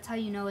sides. That's how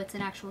you know it's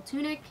an actual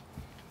tunic.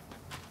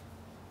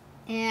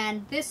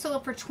 And this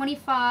sold for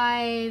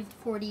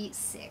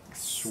 $25.46.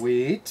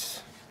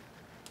 Sweet.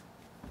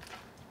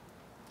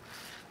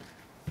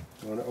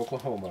 Going to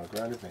Oklahoma,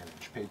 Ground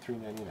Advantage. Paid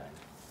 $3.99.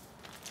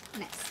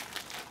 Nice.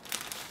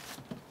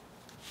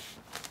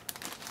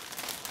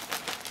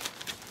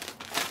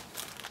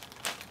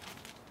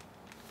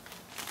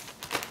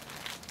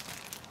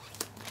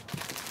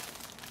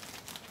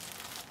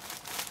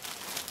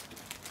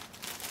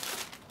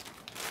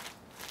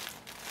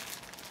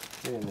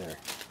 Get in there.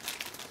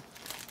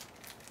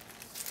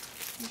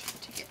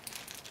 Ticket.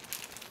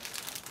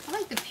 I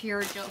like the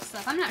Pure Jill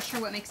stuff. I'm not sure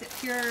what makes it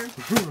pure,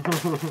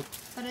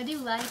 but I do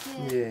like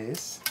it.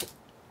 Yes.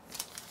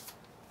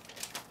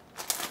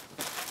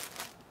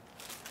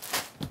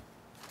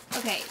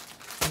 Okay.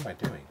 What am I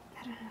doing?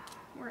 I don't know.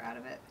 We're out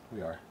of it.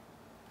 We are.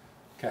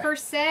 Okay. Per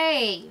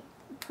se.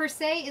 per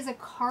se is a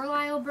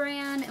Carlisle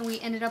brand, and we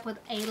ended up with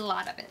a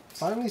lot of it.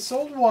 Finally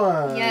sold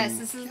one. Yes,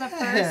 this is the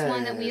first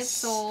one that we have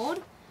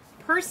sold.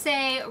 Per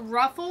se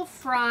ruffle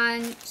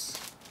front.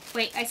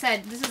 Wait, I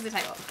said this is the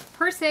title.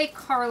 Per se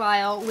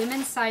Carlisle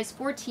women's size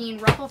 14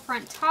 ruffle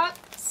front top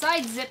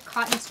side zip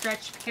cotton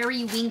stretch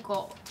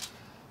periwinkle.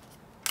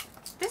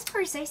 This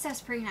per se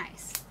stuff's pretty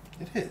nice.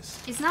 It is.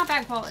 It's not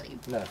bad quality.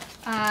 No.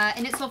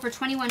 And it sold for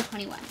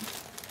 $21.21.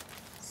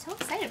 So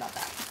excited about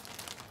that.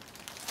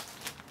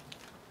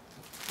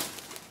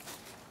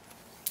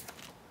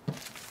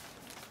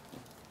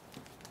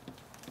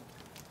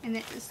 And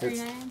it was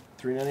 $3.99?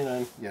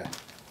 $3.99, yeah.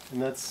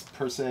 And that's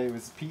per se, it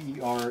was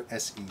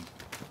P-E-R-S-E.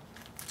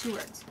 2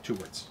 words. 2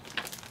 words.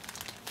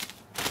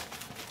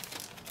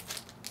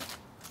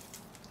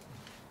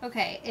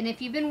 Okay, and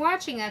if you've been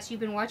watching us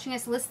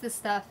list this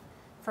stuff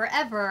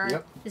forever.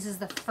 Yep. This is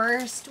the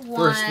first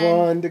one. First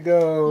one to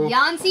go.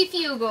 Yancey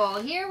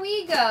Fugle. Here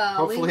we go.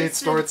 Hopefully it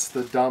starts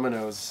the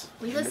dominoes.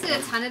 We listed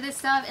a ton of this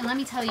stuff, and let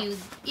me tell you,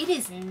 it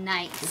is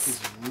nice. This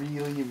is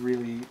really,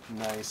 really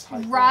nice. High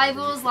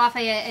Rivals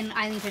Lafayette and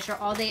Eileen Fisher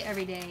all day,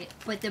 every day,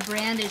 but the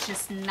brand is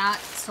just not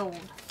sold.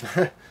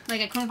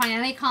 Like, I couldn't find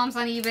any comps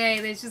on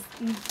eBay. There's just...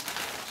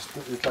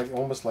 It's like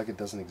almost like it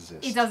doesn't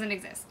exist. It doesn't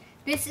exist.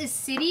 This is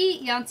City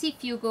Yancey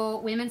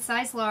Fugle, women's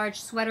size large,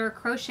 sweater,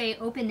 crochet,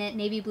 open knit,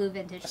 navy blue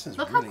vintage.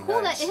 Look really how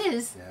cool nice. That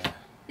is. Yeah.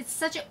 It's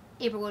such a...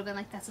 April would have been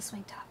like, that's a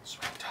swing top.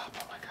 Swing top,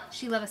 oh my gosh.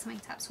 She loves a swing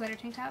top. Sweater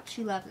tank top,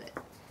 she loves it.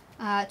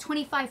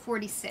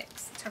 $25.46.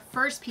 It's her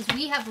first piece.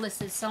 We have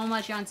listed so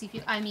much Yancey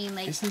Fugle. I mean,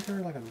 like... Isn't there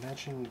like a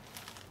matching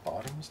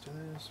bottoms to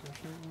this or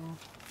something?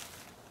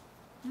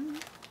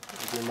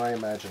 Mm-hmm. Am I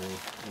imagining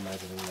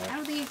that? I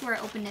don't think you can wear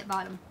an open knit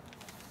bottom.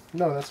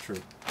 No, that's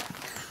true.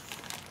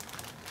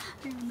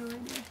 I have no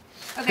idea.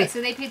 Okay,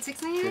 so they paid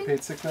 $6.99? They paid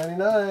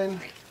 $6.99.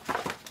 Great.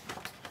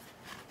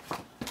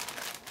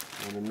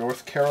 In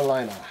North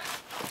Carolina.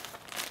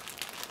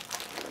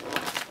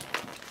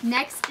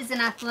 Next is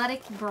an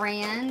athletic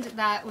brand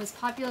that was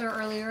popular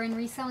earlier in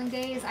reselling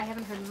days. I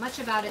haven't heard much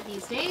about it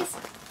these days,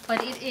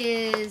 but it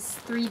is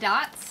 3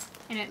 dots,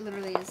 and it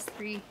literally is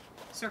 3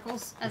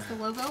 circles as the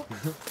logo.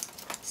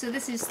 So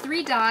this is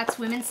 3 dots,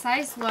 women's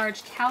size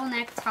large, cowl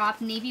neck top,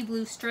 navy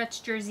blue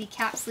stretch jersey,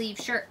 cap sleeve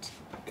shirt.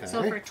 Okay.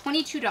 So for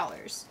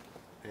 $22.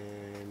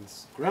 And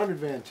ground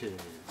advantage,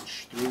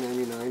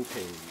 $3.99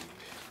 paid.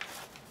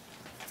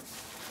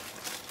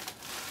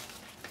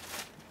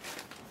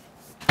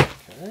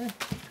 Okay.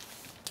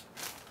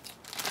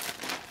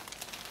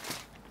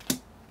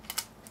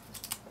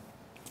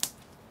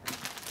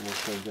 And we'll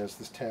show you guys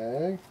this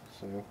tag.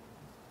 So,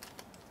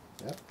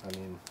 yep, I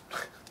mean,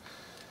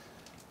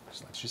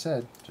 just like she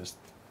said, just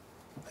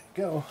there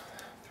you go,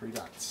 3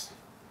 dots.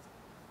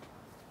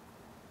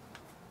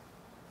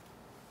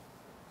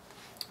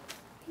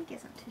 Get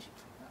some tissue.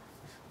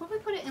 What if we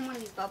put it in one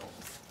of these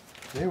bubbles?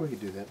 Yeah, we could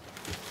do that.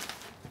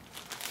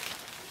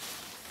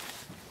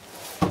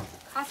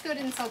 Costco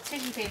didn't sell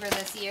tissue paper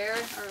this year,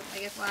 or I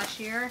guess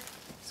last year,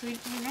 so we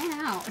ran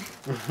out.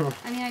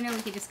 I mean, I know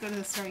we could just go to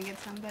the store and get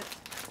some, but...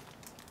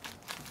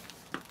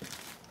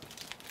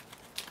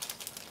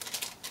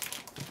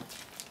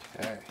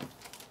 Okay.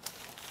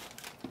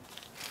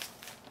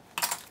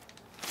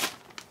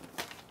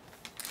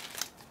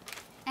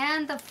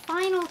 And the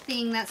final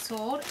thing that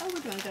sold, oh,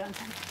 we're doing good on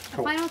time.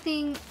 The final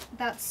thing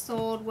that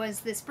sold was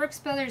this Brooks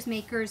Brothers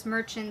Makers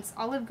Merchants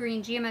Olive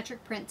Green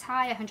Geometric Print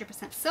Tie,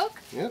 100% silk.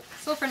 Yep.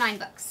 Sold for $9.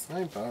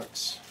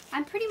 $9.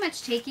 I'm pretty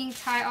much taking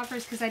tie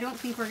offers because I don't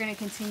think we're going to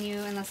continue,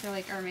 unless they're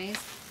like Hermes,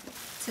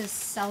 to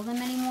sell them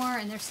anymore.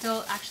 And they're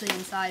still actually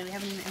inside. We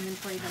haven't even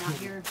inventoried them out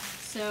here.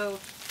 So,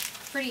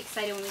 pretty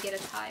excited when we get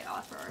a tie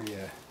offer.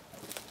 Yeah.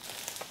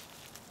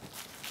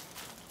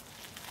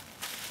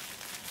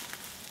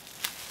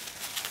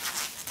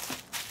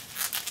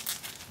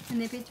 And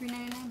they paid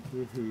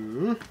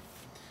 $3.99.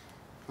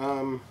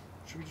 Mm-hmm.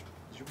 Should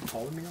we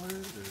call them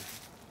earlier?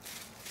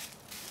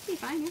 Be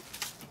fine, yeah.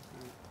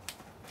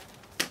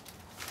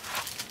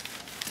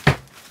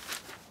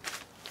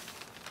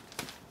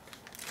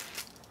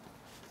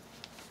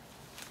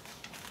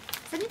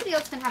 Has anybody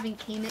else been having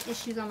payment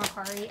issues on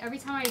Mercari? Every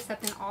time I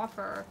accept an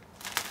offer,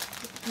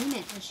 a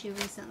payment issue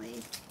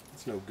recently.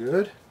 It's no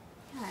good.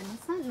 Yeah, and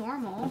it's not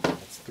normal.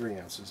 That's 3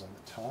 ounces on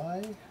the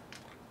tie.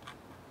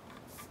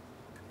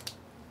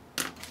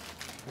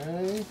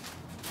 Okay.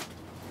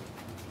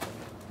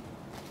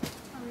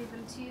 I'll leave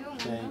them to you.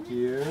 Thank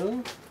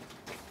you.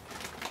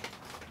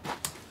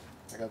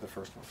 I got the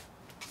first one.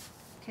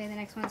 Okay, the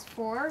next one's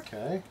 4.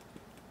 Okay.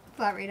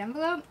 Flat rate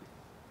envelope.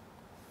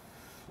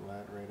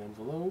 Flat rate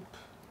envelope.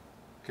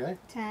 Okay.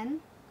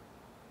 10.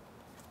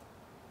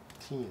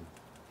 10.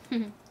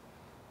 Okay.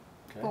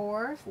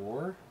 4.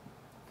 4.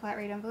 Flat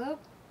rate envelope.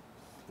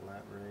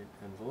 Flat rate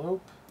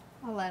envelope.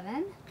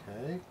 11.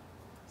 Okay.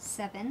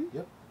 7.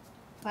 Yep.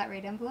 Flat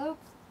rate envelope.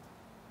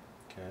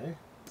 Okay.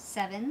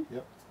 7.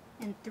 Yep.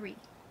 And 3.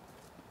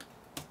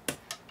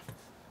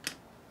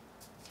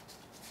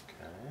 Okay.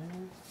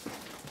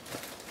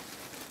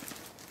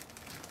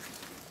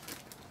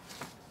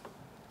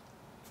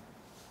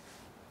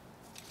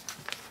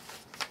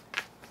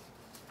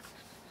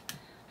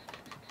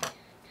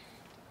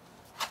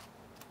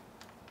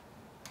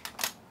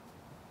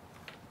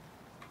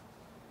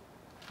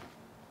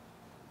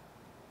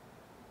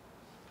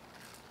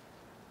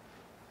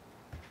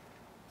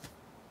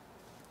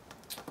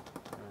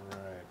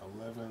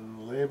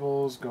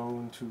 sales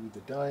going to the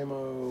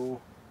Dymo.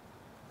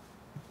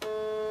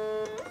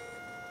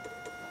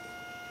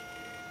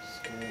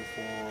 Scan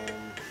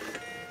form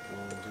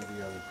going to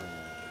the other brand.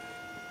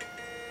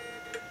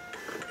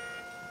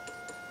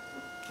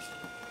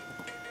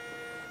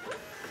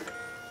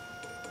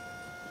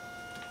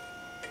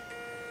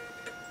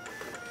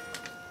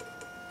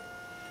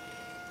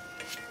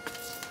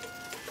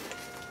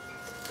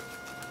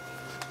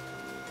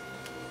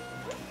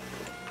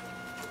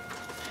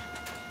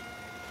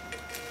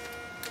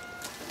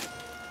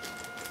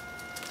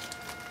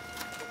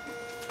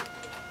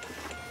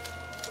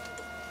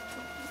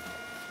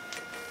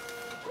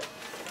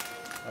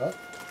 Oh.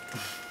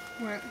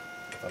 What? I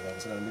thought that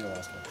was going to be the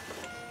last one.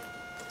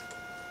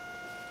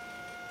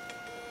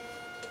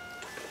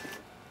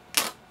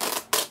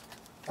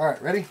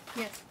 Alright, ready?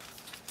 Yes.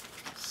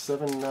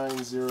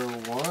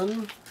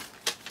 7901.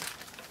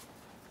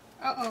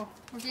 Uh-oh.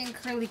 We're getting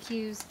curly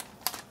cues.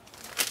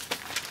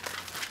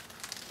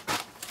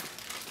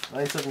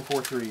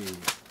 9743.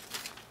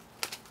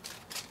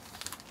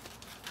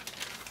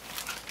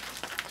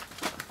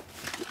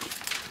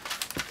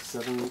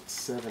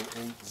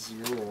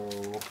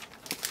 7780.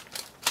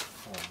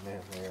 Oh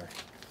man, there.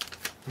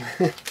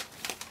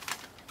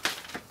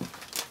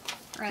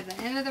 We're at the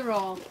end of the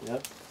roll.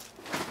 Yep.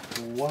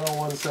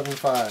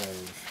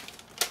 10175.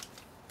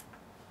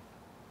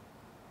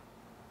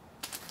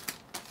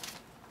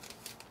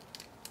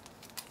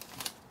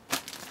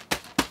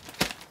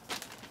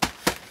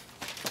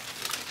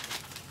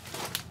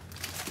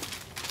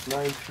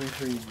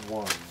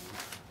 9331.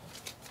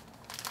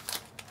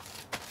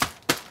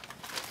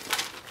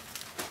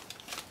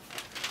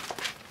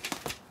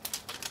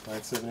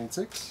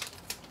 9786.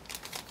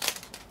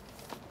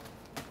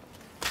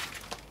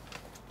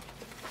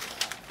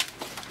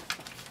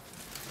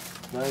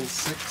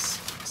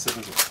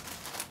 9670.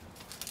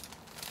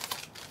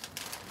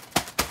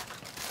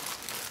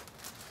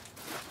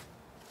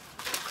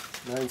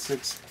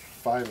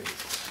 9658.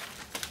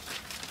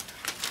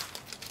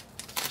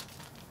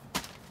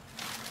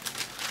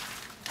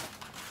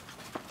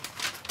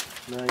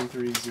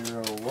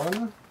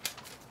 9301.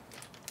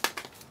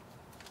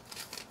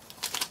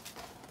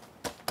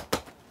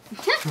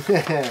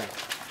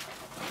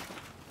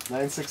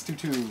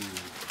 9622.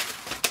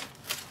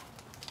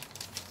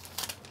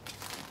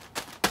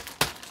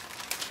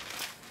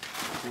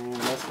 And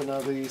last but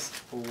not least,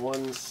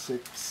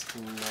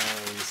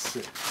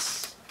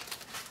 1696.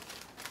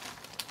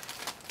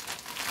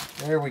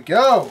 There we go.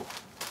 All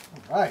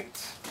right.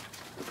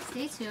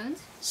 Stay tuned.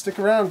 Stick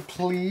around,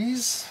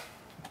 please,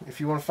 if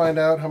you want to find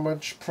out how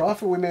much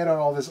profit we made on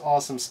all this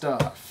awesome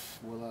stuff.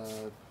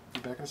 We'll be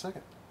back in a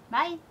second.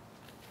 Bye.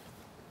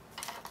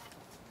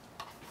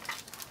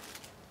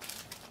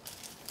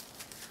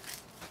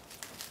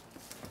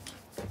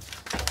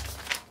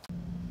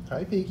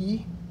 Hi,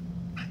 Piggy.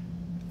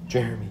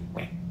 Jeremy.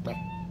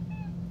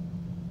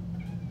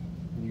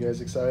 You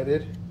guys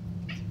excited?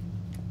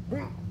 All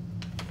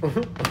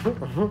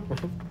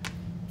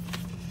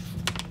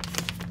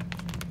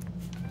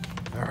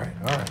right.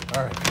 Come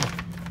on.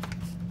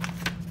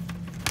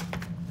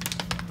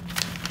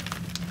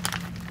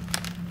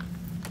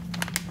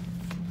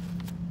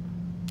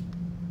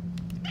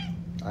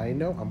 I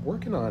know, I'm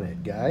working on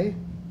it, guy.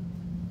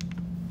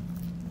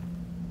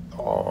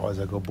 Oh, is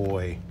a good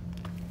boy.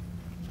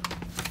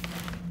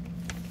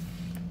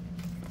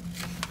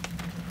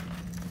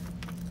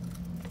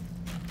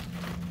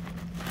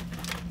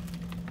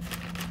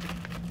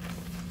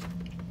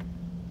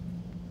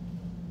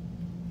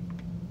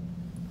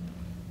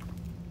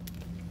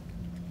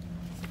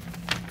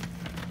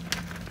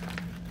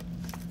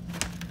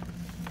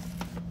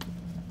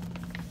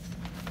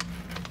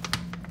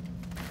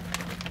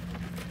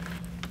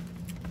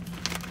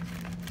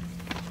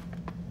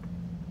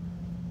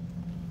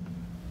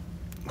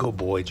 Good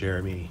boy,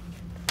 Jeremy.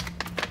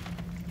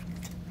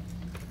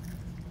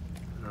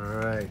 All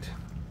right.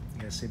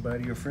 You guys say bye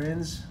to your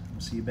friends.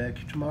 We'll see you back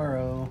here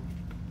tomorrow.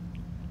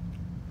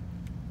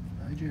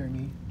 Bye,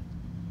 Jeremy.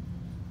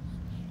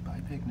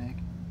 Bye, picnic.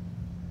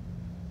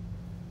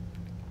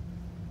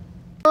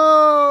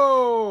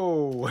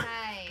 Oh!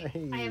 Hi.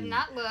 Hey. I have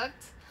not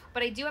looked,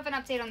 but I do have an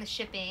update on the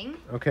shipping.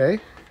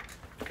 Okay.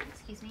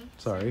 Excuse me.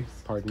 Sorry.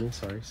 Pardon me.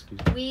 Sorry. Excuse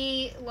me.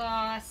 We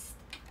lost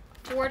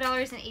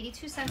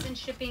 $4.82 in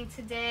shipping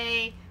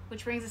today,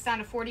 which brings us down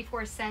to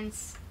 44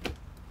 cents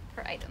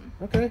per item.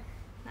 Okay.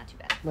 Not too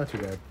bad. Not too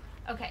bad.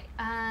 Okay.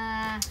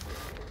 Let's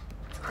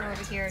go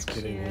over here Let's to.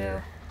 get in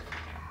here.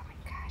 Oh my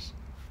gosh,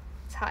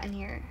 it's hot in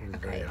here. It is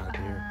Okay. very hot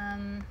here.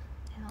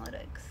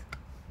 Analytics.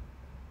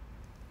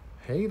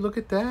 Hey, look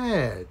at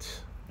that.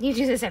 You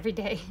do this every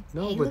day.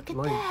 No, hey, but look at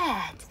like,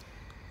 that.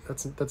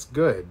 That's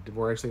good.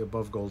 We're actually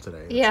above goal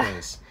today. That's Yeah.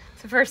 nice.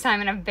 It's the first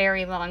time in a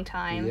very long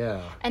time.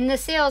 Yeah. And the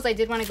sales, I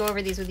did want to go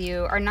over these with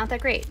you, are not that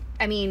great.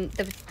 I mean,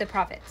 the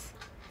profits.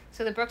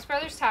 So the Brooks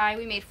Brothers tie,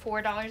 we made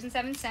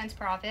 $4.07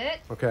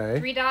 profit. Okay.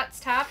 3 Dots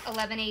top,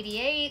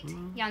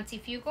 $11.88. Yancey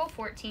Fugle,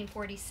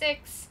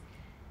 $14.46.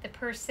 The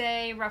Per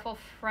Se Ruffle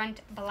Front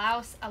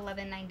Blouse,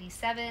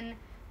 $11.97.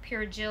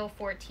 Pure Jill,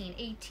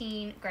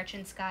 $14.18.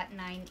 Gretchen Scott,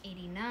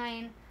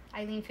 $9.89.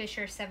 Eileen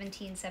Fisher,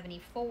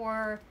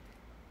 $17.74.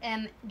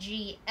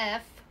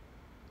 MGF,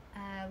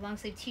 long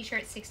sleeve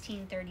t-shirt,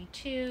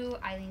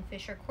 $16.32. Eileen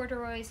Fisher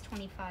corduroys,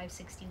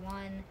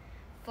 $25.61.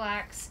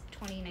 Flax,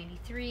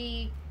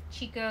 $20.93.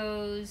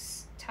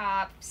 Chico's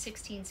top,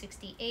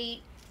 $16.68.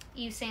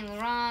 Yves Saint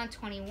Laurent,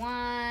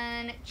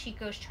 $21.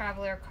 Chico's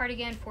Traveler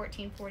cardigan,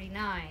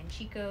 $14.49.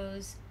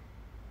 Chico's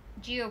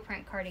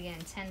Geoprint cardigan,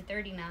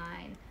 $10.39.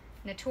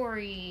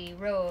 Natori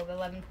robe,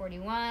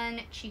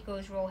 $11.41.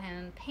 Chico's roll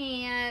hem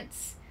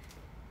pants,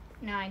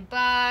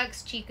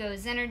 $9.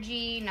 Chico's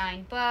Energy,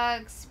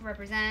 $9.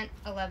 Represent,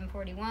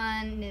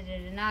 $11.41.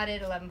 Knitted and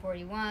Knotted,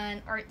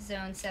 $11.41. Art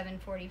Zone,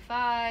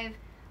 $7.45.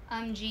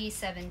 G,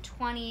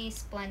 $7.20.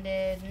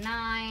 Splendid,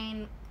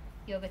 $9.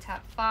 Yoga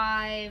Top,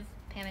 $5.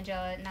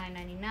 Pamagella,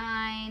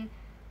 $9.99.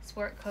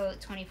 Sport Coat,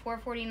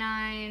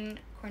 $24.49.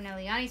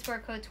 Corneliani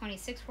Sport Coat,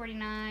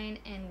 $26.49.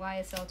 And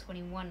YSL,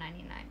 $21.99.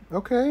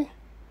 Okay.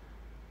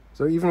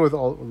 So even with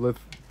all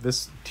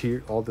this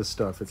tier, all this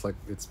stuff, it's like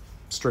it's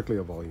strictly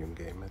a volume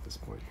game at this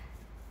point.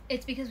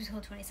 It's because we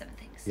sold 27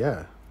 things.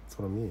 Yeah, that's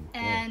what I mean.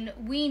 And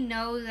we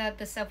know that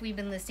the stuff we've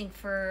been listing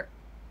for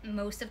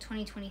most of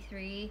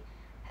 2023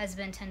 has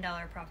been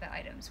 $10 profit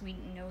items. We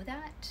know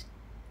that.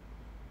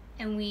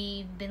 And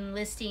we've been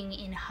listing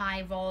in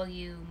high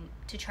volume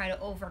to try to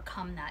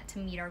overcome that, to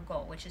meet our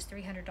goal, which is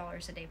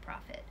 $300 a day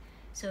profit.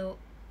 So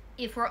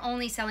if we're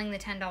only selling the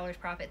 $10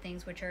 profit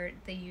things, which are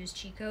the used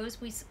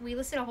Chicos, we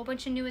listed a whole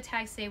bunch of new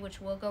attacks today,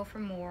 which will go for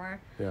more.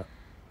 Yeah.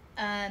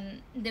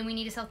 Then we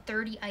need to sell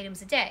 30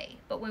 items a day.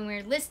 But when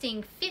we're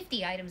listing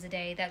 50 items a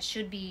day, that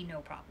should be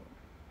no problem.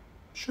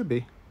 Should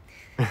be.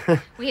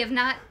 We have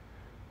not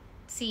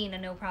seen a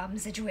no problem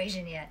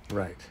situation yet.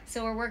 Right.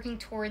 So we're working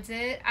towards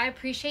it. I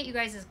appreciate you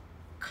guys'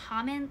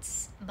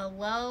 comments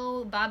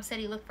below. Bob said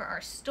he looked for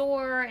our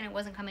store and it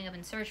wasn't coming up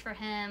in search for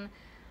him.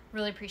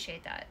 Really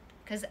appreciate that.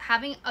 Because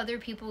having other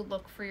people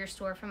look for your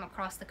store from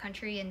across the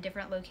country in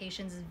different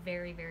locations is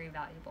very, very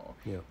valuable.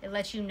 Yeah. It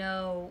lets you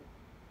know,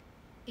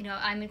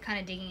 I'm kind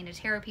of digging into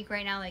Tarot Peak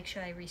right now. Like,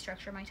 should I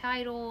restructure my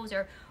titles?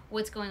 Or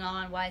what's going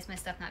on? Why is my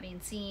stuff not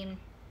being seen?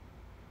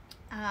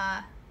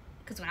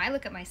 Because when I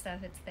look at my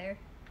stuff, it's there.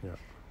 Yeah.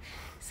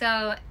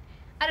 So,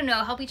 I don't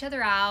know, help each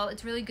other out.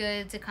 It's really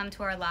good to come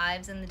to our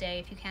lives in the day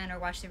if you can, or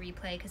watch the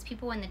replay, because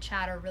people in the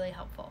chat are really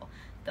helpful.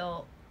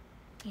 They'll,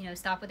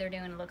 stop what they're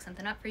doing and look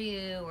something up for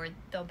you, or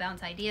they'll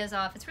bounce ideas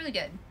off. It's really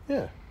good.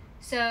 Yeah.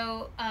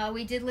 So,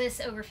 we did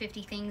list over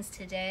 50 things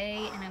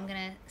today, and I'm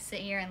going to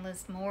sit here and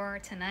list more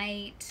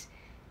tonight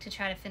to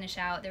try to finish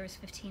out. There was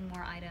 15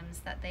 more items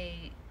that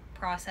they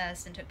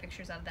processed and took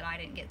pictures of that I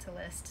didn't get to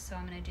list, so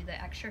I'm going to do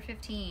the extra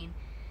 15.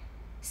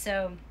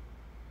 So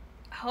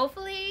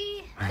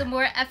hopefully the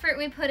more effort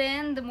we put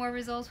in, the more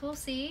results we'll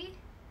see.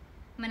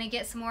 I'm going to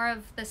get some more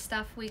of the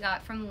stuff we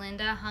got from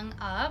Linda hung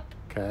up.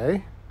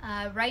 Okay.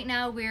 Right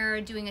now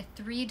we're doing a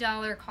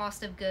 $3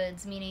 cost of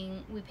goods,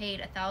 meaning we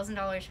paid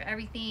 $1,000 for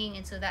everything,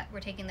 and so that we're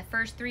taking the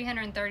first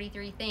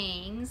 333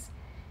 things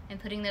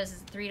and putting those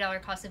as a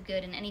 $3 cost of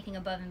good, and anything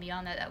above and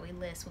beyond that we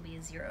list will be a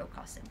 $0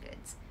 cost of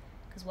goods,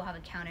 because we'll have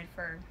accounted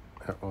for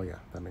Oh yeah,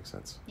 that makes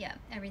sense. Yeah,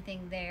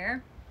 everything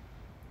there.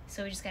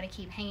 So we just got to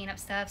keep hanging up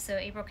stuff so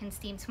April can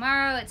steam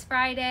tomorrow. It's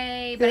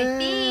Friday, but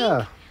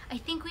Yeah. I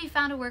think we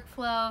found a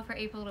workflow for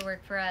April to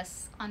work for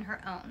us on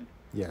her own.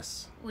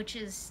 Yes. Which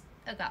is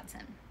a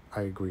godsend.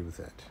 I agree with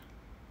that.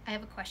 I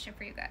have a question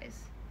for you guys.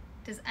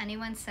 Does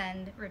anyone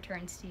send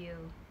returns to you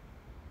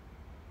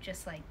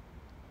just like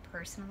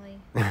personally?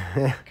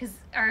 Because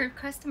our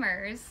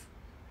customers,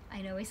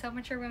 I know we sell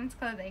mature women's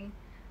clothing,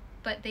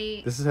 but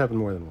This has happened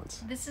more than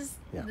once. This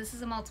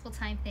is a multiple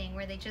time thing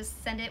where they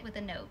just send it with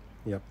a note.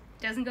 Yep.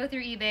 Doesn't go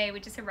through eBay.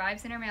 It just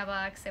arrives in our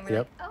mailbox, and we're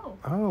like, oh.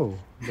 Oh,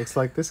 looks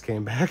like this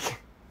came back.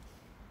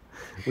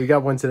 We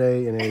got one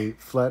today in a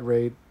flat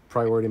rate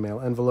priority mail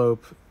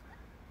envelope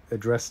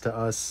addressed to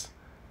us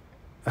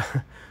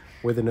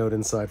with a note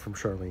inside from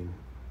Charlene.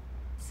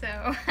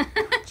 So,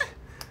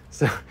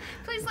 so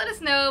please let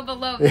us know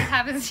below if this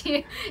happens to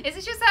you. Is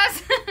it just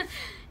us?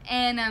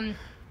 And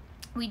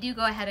we do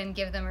go ahead and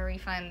give them a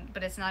refund,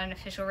 but it's not an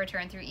official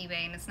return through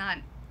eBay, and it's not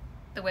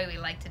the way we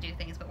like to do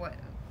things. But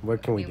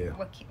what can we do?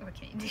 What can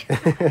you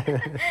do?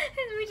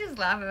 We just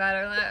laugh about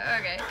it. We're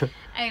like, okay.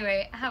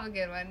 Anyway, have a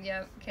good one.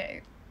 Yep.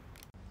 Okay.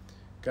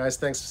 Guys,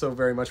 thanks so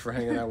very much for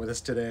hanging out with us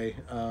today.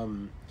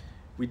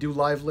 We do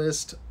live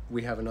list.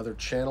 We have another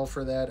channel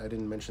for that. I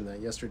didn't mention that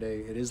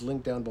yesterday. It is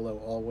linked down below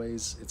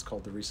always. It's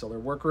called the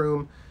Reseller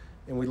Workroom,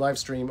 and we live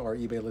stream our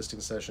eBay listing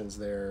sessions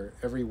there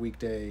every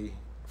weekday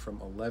from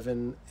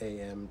 11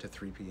 a.m. to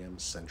 3 p.m.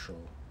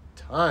 Central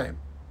Time.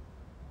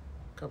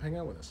 Come hang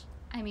out with us.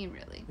 I mean,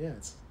 really. Yeah,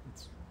 it's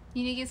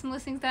you need to get some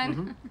listings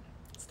done?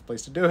 It's the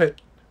place to do it.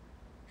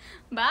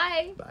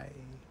 Bye.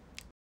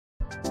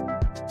 Bye.